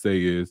trying to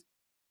say is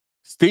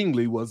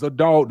Stingley was a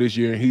dog this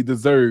year and he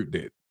deserved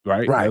it,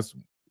 right?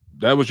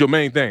 That was your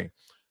main thing.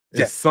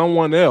 Yeah. If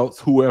someone else,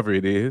 whoever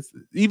it is,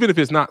 even if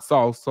it's not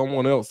Sauce,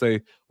 someone else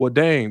say, well,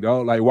 dang,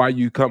 dog, like, why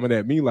you coming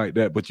at me like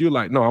that? But you're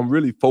like, no, I'm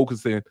really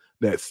focusing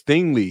that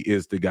Stingley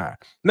is the guy.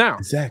 Now,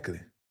 exactly.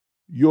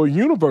 Your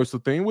universal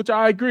thing, which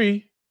I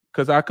agree,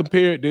 because I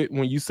compared it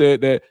when you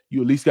said that you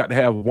at least got to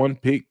have 1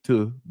 pick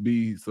to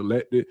be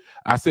selected.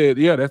 I said,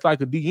 yeah, that's like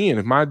a DN.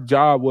 If my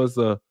job was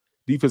a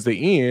defensive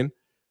end,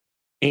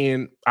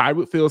 And I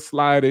would feel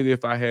slighted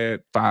if I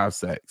had 5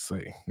 sacks,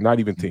 say, not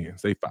even 10,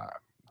 say 5.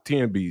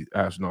 10 be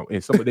astronomical.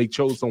 And they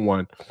chose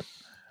someone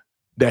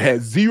that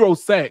had 0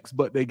 sacks,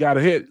 but they got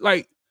ahead.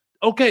 Like,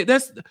 okay,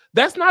 that's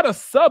not a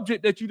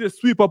subject that you just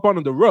sweep up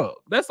under the rug.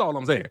 That's all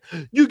I'm saying.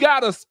 You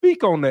gotta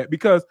speak on that,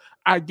 because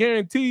I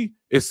guarantee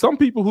it's some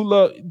people who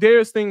love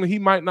Darius Stingley. He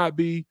might not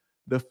be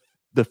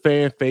the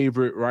fan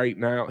favorite right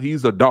now.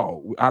 He's a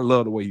dog. I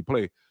love the way he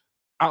plays.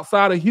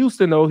 Outside of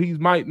Houston, though, he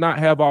might not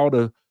have all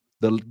the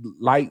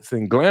lights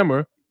and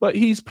glamour, but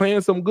he's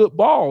playing some good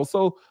ball.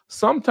 So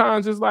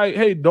sometimes it's like,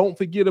 hey, don't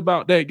forget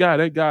about that guy.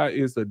 That guy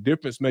is a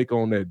difference maker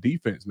on that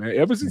defense, man.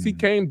 Ever since he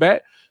came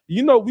back,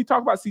 we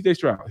talk about CJ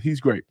Stroud. He's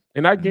great.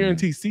 And I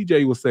guarantee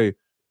CJ will say,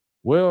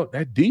 well,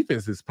 that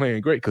defense is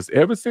playing great, because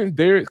ever since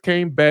Derek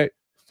came back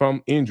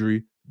from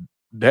injury,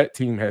 that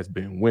team has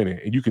been winning.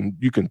 And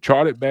you can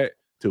chart it back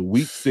to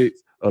week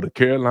 6 of the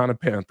Carolina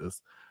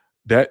Panthers.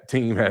 That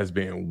team has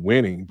been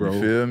winning, bro.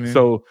 You feel me?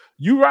 So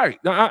you're right.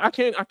 I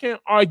can't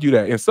argue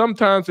that. And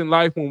sometimes in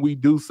life, when we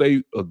do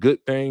say a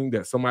good thing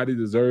that somebody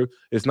deserves,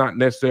 it's not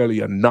necessarily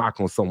a knock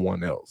on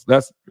someone else.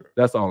 That's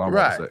all I want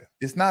to say.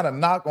 It's not a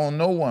knock on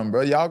no one,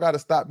 bro. Y'all got to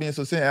stop being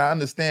so serious. I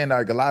understand,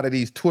 like, a lot of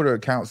these Twitter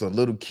accounts are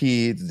little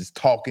kids just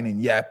talking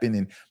and yapping,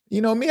 and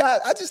me,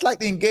 I just like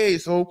to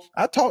engage. So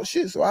I talk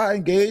shit, so I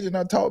engage and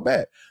I talk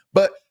back.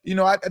 But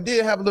I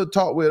did have a little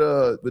talk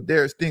with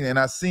Darius Stingley, and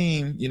I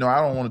seen,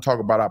 I don't want to talk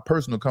about our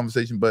personal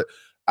conversation, but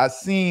I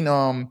seen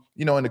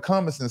in the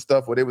comments and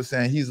stuff where they were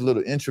saying he's a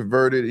little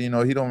introverted, he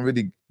don't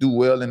really do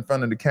well in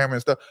front of the camera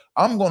and stuff.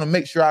 I'm gonna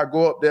make sure I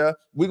go up there.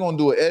 We're gonna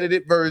do an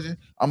edited version.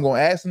 I'm gonna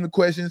ask him the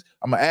questions.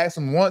 I'm gonna ask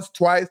him once,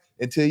 twice,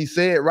 until he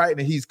say it right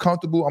and he's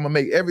comfortable. I'm gonna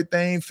make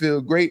everything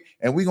feel great,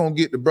 and we're gonna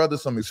get the brother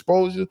some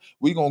exposure.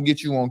 We're gonna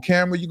get you on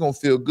camera. You're gonna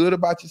feel good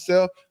about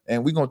yourself,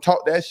 and we're gonna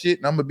talk that shit.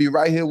 And I'm gonna be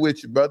right here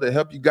with you, brother,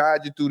 help you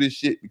guide you through this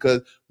shit,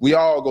 because we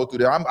all go through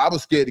that. I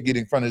was scared to get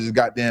in front of this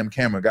goddamn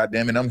camera,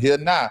 goddamn it. I'm here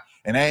now,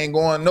 and I ain't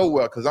going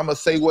nowhere, because I'm gonna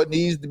say what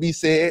needs to be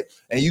said,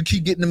 and you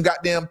keep getting them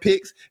goddamn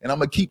picks, and I'm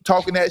gonna keep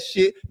talking that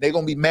shit. They're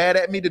gonna be mad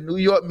at me. The New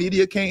York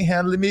media can't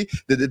handle me.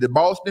 The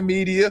Boston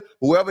media,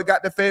 whoever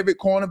got the favorite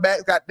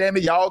cornerbacks, goddamn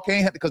it, y'all can't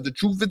handle it, because the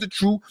truth is the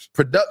truth.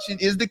 Production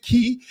is the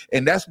key,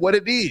 and that's what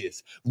it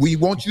is. We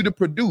want you to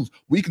produce.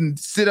 We can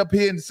sit up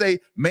here and say,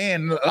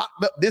 man,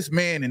 locked up this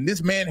man, and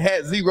this man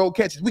had 0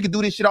 catches. We can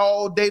do this shit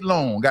all day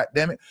long,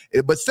 goddamn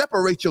it. But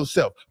separate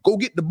yourself. Go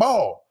get the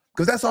ball,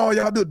 because that's all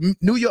y'all do.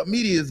 New York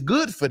media is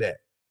good for that.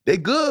 They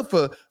good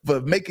for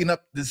making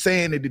up the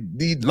saying that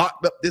they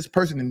locked up this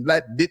person and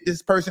did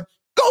this person.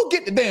 Go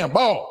get the damn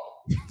ball.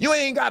 You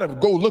ain't got to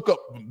go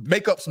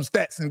make up some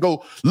stats and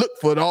go look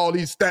for all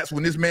these stats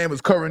when this man was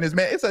covering this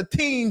man. It's a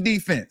team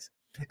defense.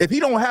 If he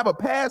don't have a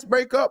pass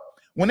breakup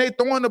when they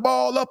throwing the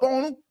ball up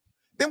on him,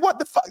 then what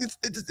the fuck?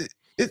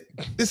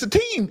 It's a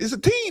team. It's a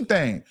team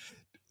thing.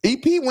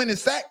 EP went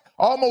and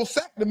almost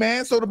sacked the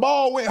man, so the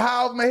ball went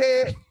high over my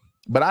head.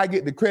 But I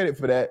get the credit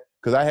for that,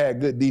 because I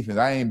had good defense.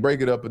 I ain't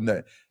break it up in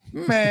that.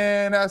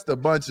 Man, that's the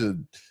bunch of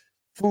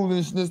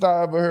foolishness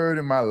I ever heard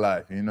in my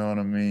life. You know what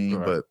I mean?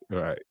 Right, But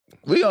right.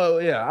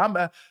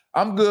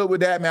 I'm good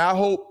with that, man. I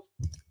hope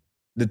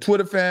the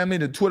Twitter family,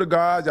 the Twitter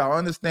guards, y'all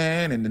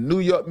understand, and the New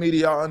York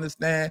media, y'all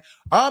understand.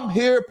 I'm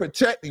here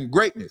protecting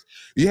greatness.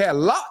 You had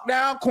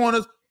lockdown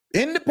corners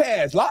in the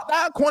past.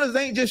 Lockdown corners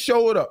ain't just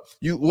showed up.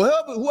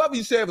 Whoever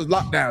you said was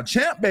lockdown,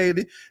 Champ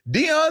Bailey,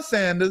 Deion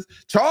Sanders,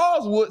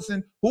 Charles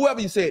Woodson, whoever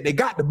you said, they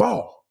got the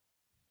ball.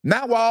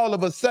 Now all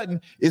of a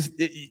sudden,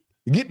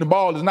 getting the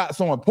ball is not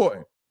so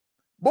important.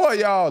 Boy,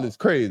 y'all is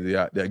crazy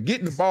out there.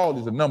 Getting the ball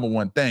is the number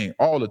one thing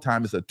all the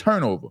time. It's a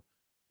turnover.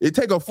 It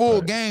take a full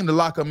game to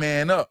lock a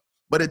man up,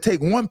 but it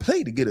take one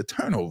play to get a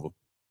turnover.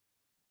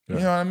 You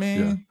know what I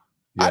mean?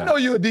 Yeah. I know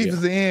you're a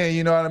defensive end,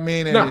 you know what I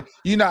mean? And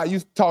you're not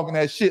used to talking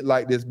that shit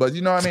like this, but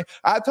you know what I mean?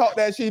 I talk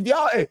that shit.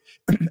 Y'all,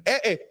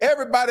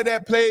 everybody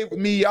that played with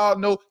me, y'all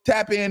know,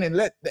 tap in and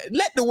let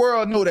the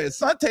world know that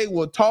Asante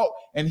will talk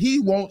and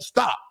he won't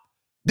stop.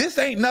 This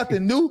ain't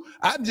nothing new.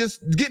 I'm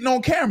just getting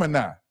on camera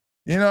now.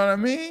 You know what I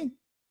mean?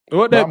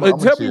 Well, tell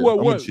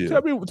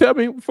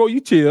me before you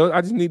chill.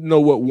 I just need to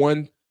know what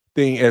one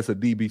thing as a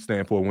DB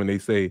stand for when they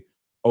say,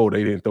 "Oh,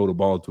 they didn't throw the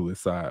ball to his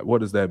side."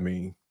 What does that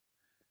mean?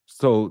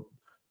 So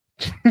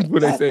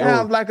when they say,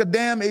 sounds like a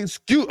damn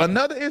excuse,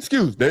 another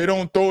excuse. They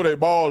don't throw their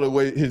ball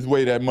his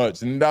way that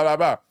much, and blah blah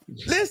blah.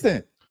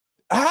 Listen,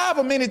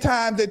 however many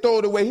times they throw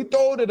it away, he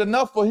throwed it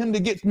enough for him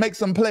to make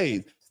some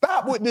plays.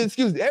 Stop with the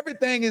excuse.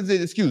 Everything is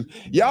an excuse.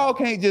 Y'all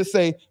can't just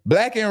say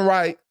black and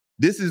white.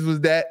 This was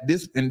that.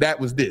 This and that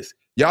was this.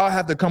 Y'all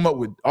have to come up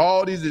with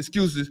all these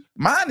excuses.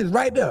 Mine is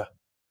right there.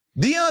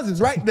 Deion's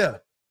is right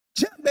there.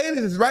 Champ Bailey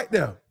is right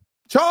there.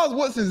 Charles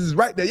Woodson is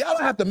right there. Y'all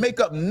don't have to make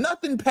up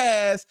nothing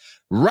past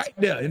right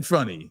there in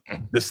front of you.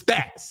 The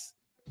stats.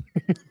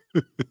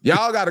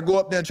 Y'all got to go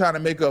up there and try to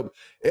make up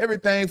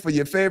everything for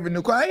your favorite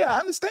new client. Yeah, I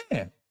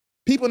understand.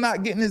 People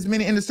not getting as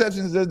many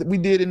interceptions as we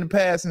did in the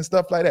past and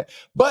stuff like that.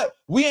 But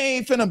we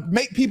ain't finna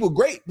make people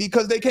great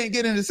because they can't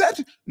get an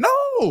interception.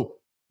 No.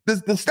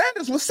 The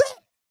standards were set.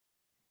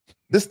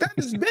 The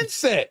standards been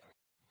set.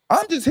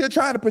 I'm just here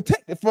trying to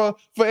protect it for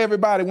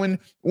everybody. When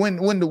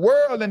the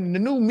world and the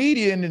new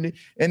media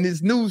and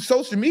this new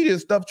social media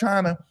stuff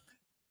trying to,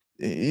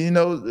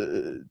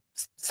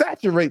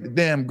 saturate the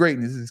damn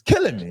greatness is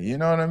killing me. You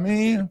know what I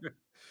mean?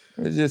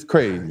 It's just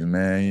crazy,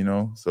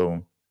 man.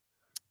 So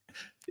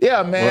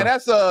yeah, man.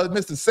 That's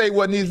Mr. Say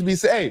What Needs to Be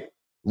Said. Hey,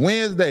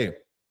 Wednesday.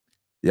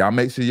 Y'all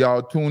make sure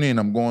y'all tune in.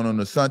 I'm going on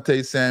the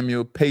Asante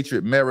Samuel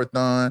Patriot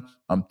Marathon.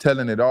 I'm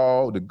telling it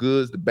all, the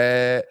goods, the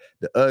bad,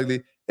 the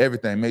ugly,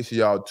 everything. Make sure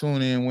y'all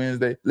tune in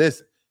Wednesday.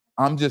 Listen,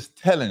 I'm just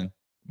telling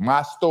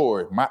my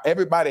story.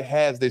 Everybody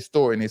has their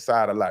story in their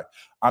side of life.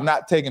 I'm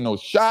not taking no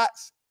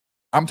shots.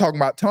 I'm talking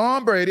about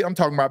Tom Brady. I'm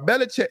talking about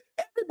Belichick.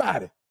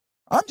 Everybody.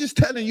 I'm just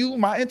telling you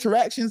my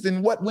interactions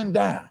and what went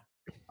down.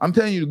 I'm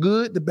telling you the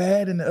good, the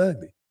bad, and the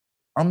ugly.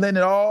 I'm letting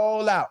it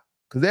all out.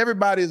 Because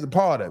everybody is a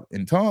part of it.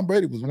 And Tom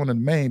Brady was one of the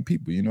main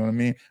people, you know what I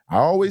mean? I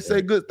always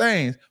say good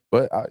things,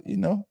 but,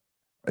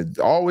 it's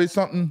always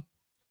something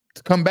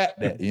to combat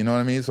that, you know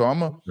what I mean? So I'm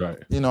going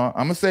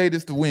to say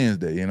this to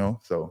Wednesday,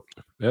 So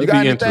That'd you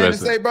got be anything to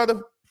say,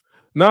 brother?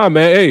 Nah,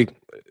 man. Hey,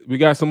 we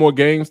got some more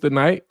games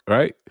tonight,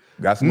 right?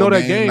 Got some more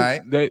games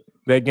tonight.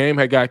 That game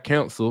had got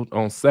canceled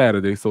on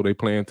Saturday, so they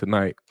playing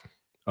tonight.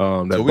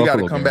 So we got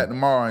to come back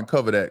tomorrow and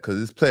cover that because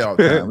it's playoff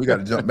time. We got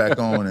to jump back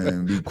on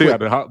and be quick. We got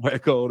to hop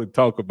back on and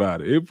talk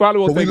about it. It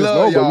probably won't take us long.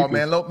 We love y'all,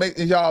 man. Make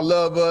y'all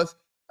love us.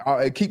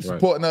 Keep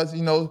supporting us.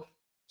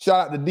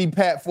 Shout out to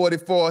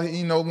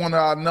DPat44. One of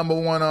our number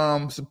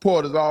one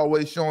supporters,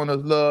 always showing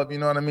us love. You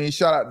know what I mean?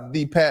 Shout out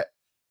to DPat.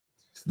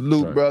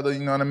 Salute, brother.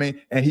 You know what I mean?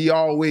 And he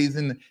always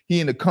in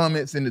the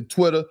comments in the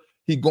Twitter.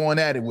 He going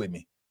at it with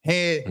me.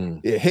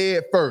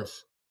 Head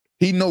first.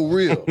 He know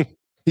real.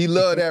 He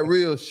love that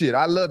real shit.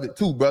 I love it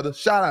too, brother.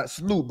 Shout out,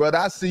 salute, brother.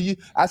 I see you.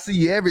 I see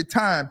you every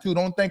time too.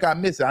 Don't think I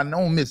miss it. I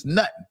don't miss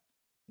nothing.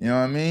 You know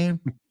what I mean?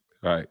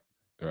 Right.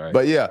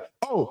 But yeah.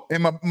 Oh,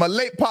 and my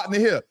late partner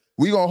here.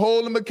 We gonna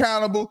hold him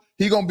accountable.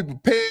 He gonna be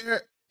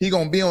prepared. He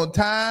gonna be on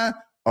time.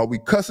 Or we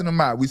cussing him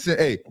out. We said,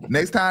 hey,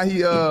 next time he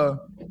show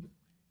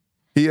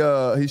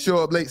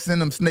up late,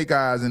 send him snake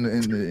eyes in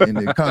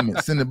the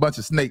comments. Send a bunch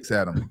of snakes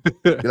at him.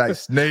 Be like,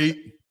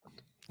 snake.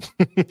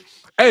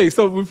 Hey,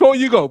 so before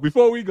we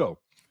go,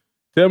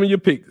 tell me your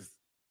picks.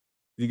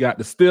 You got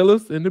the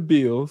Steelers and the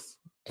Bills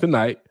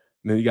tonight,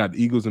 and then you got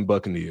the Eagles and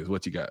Buccaneers.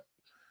 What you got?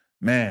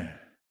 Man,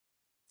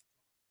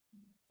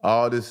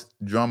 all this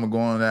drama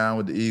going down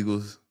with the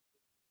Eagles.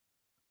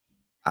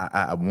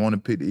 I want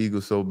to pick the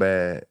Eagles so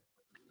bad.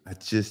 I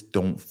just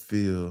don't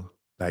feel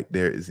like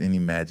there is any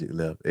magic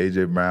left.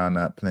 A.J. Brown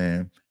not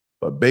playing.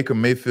 But Baker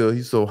Mayfield,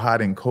 he's so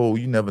hot and cold.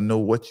 You never know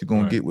what you're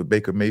going to get with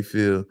Baker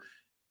Mayfield.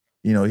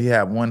 He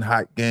had one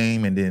hot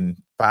game and then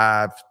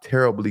 5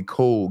 terribly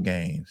cold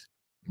games.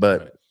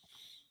 But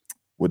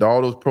with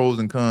all those pros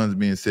and cons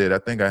being said, I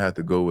think I have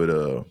to go with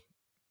I'm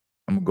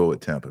gonna go with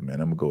Tampa,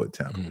 man. I'm gonna go with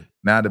Tampa. Mm-hmm.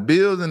 Now the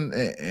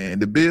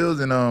Bills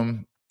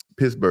and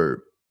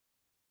Pittsburgh,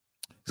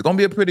 it's gonna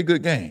be a pretty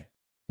good game.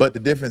 But the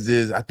difference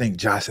is, I think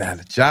Josh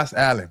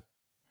Allen,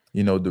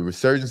 the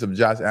resurgence of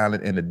Josh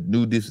Allen and the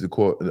new defensive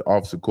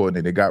offensive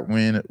coordinator, they got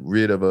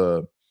rid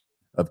of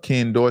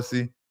Ken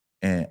Dorsey,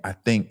 and I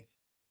think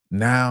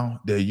now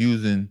they're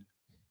using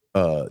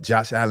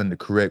Josh Allen the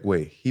correct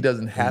way. He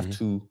doesn't have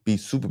to be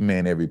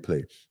Superman every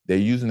play. They're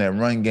using that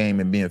run game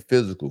and being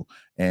physical.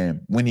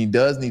 And when he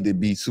does need to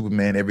be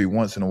Superman every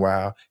once in a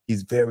while,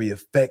 he's very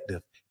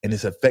effective. And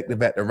it's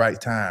effective at the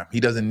right time. He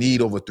doesn't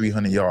need over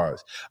 300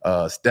 yards.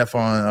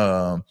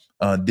 Stephon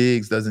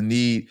Diggs doesn't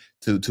need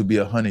to be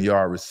a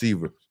 100-yard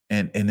receiver.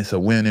 And it's a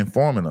winning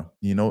formula,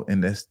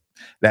 and that's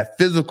that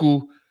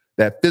physical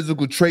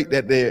trait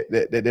that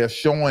they're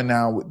showing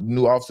now with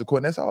new offensive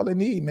coordinator. That's all they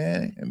need,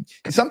 man. And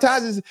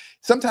sometimes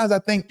I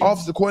think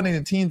offensive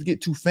coordinating teams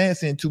get too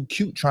fancy and too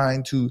cute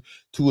trying to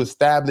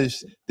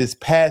establish this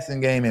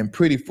passing game and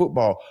pretty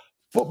football.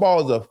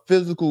 Football is a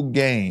physical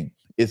game.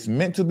 It's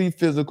meant to be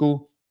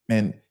physical,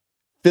 and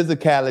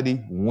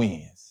physicality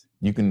wins.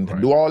 You can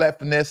do all that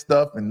finesse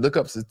stuff and look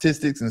up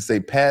statistics and say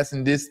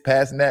passing this,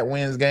 passing that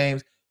wins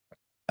games.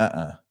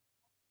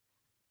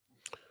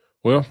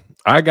 Well,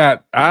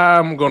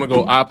 I'm gonna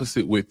go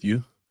opposite with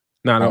you.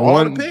 Now,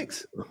 all the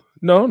picks?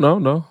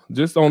 No.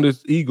 Just on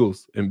this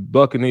Eagles and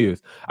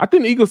Buccaneers. I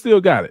think the Eagles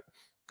still got it.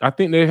 I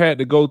think they had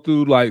to go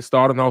through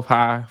starting off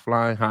high,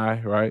 flying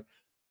high, right?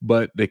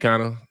 But they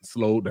kind of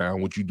slowed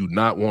down, which you do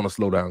not want to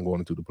slow down going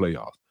into the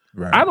playoffs.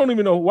 Right. I don't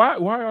even know why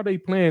are they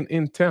playing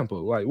in Tampa?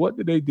 Like, what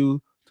did they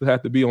do to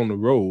have to be on the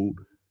road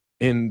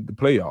in the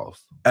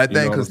playoffs? I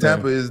think because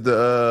Tampa is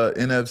the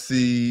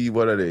NFC.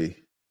 What are they?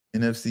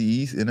 NFC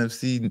East,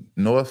 NFC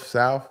North,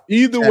 South.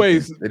 Either way,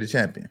 they're the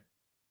champion.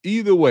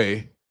 Either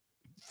way,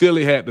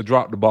 Philly had to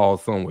drop the ball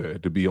somewhere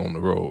to be on the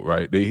road,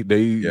 right?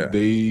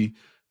 They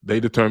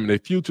determined their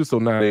future, so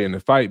now they're in the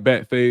fight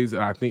back phase.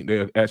 I think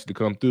they'll actually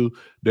come through.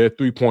 They're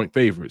 3-point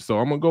favorites, so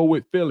I'm gonna go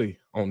with Philly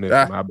on this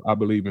one. I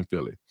believe in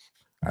Philly.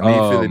 I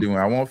need Philly to win.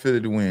 I want Philly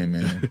to win,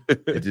 man.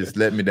 It just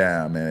let me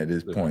down, man, at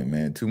this point,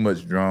 man. Too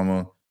much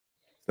drama.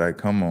 It's like,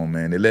 come on,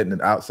 man. They're letting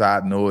the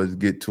outside noise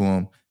get to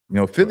them.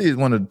 Philly is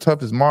one of the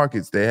toughest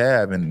markets they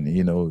have, and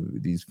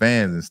these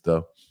fans and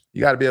stuff.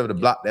 You got to be able to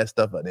block that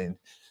stuff up. Then,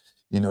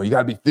 you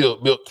got to be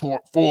built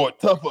forward,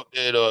 tough up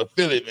there,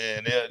 Philly,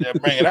 man. They'll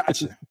bring it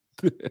at you.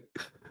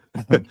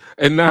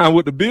 And now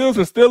with the Bills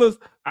and Steelers,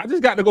 I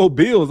just got to go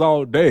Bills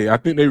all day. I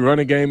think their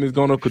running game is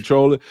going to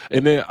control it.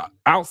 And then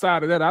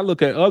outside of that, I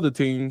look at other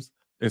teams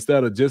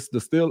instead of just the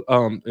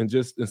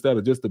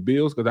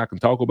Bills, because I can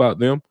talk about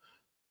them.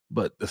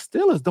 But the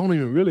Steelers don't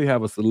even really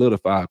have a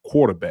solidified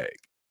quarterback,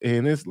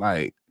 and it's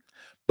like,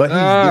 but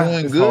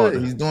he's doing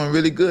good. He's doing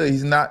really good.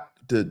 He's not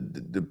the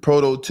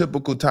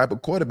prototypical type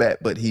of quarterback,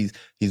 but he's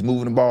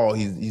moving the ball.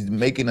 He's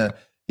making a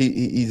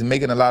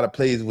lot of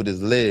plays with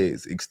his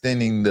legs,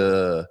 extending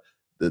the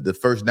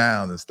first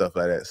downs and stuff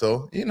like that.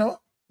 So he's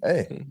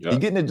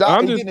getting the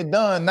job. He's getting it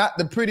done. Not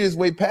the prettiest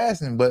way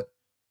passing, but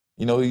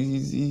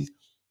he's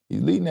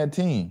leading that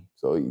team.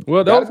 So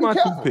those my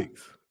two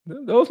picks.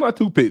 Those my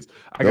two picks.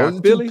 I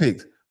got Philly.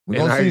 Picks. We're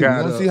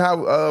gonna see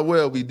how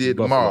well we did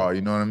tomorrow.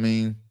 You know what I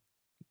mean?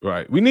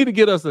 Right. We need to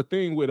get us a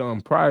thing with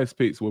prize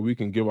picks where we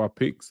can give our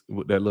picks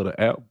with that little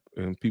app,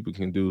 and people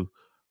can do.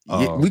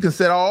 We can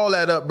set all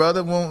that up,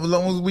 brother. As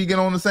long as we get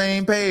on the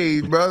same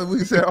page, brother, we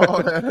can set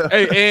all that up.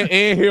 Hey,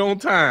 and here on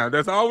time.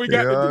 That's all we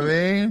got to do. What I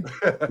mean?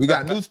 We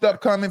got new stuff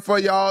coming for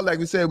y'all. Like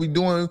we said, we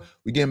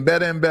getting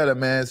better and better,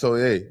 man. So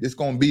this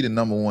gonna be the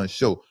 #1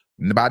 show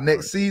by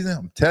next season.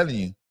 I'm telling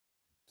you.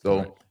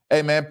 So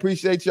hey, man,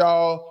 appreciate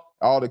y'all,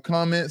 all the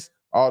comments,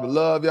 all the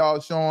love y'all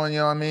showing. You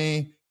know what I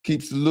mean?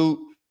 Keep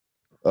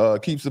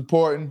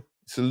supporting.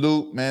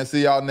 Salute, man.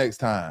 See y'all next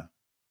time.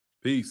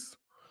 Peace.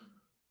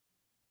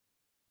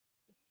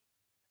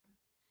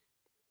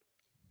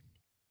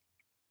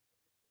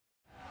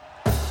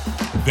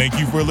 Thank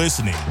you for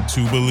listening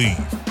to Believe.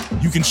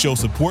 You can show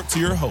support to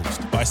your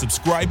host by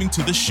subscribing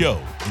to the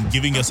show and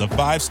giving us a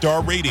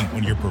 5-star rating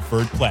on your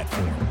preferred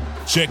platform.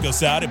 Check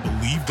us out at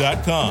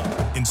Believe.com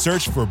and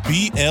search for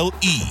BLEAV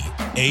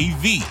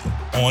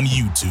on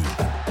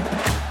YouTube.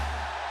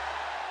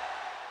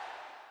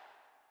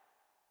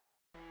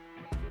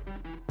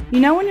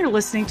 When you're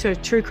listening to a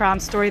true crime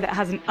story that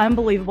has an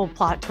unbelievable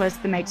plot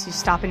twist that makes you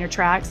stop in your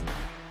tracks?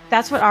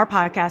 That's what our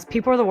podcast,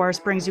 People Are the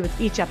Worst, brings you with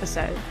each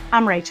episode.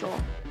 I'm Rachel.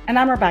 And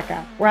I'm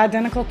Rebecca. We're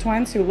identical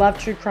twins who love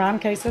true crime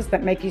cases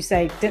that make you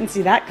say, didn't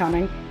see that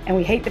coming, and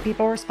we hate the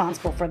people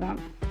responsible for them.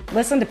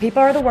 Listen to People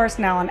Are the Worst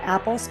now on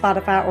Apple,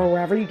 Spotify, or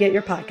wherever you get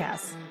your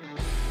podcasts.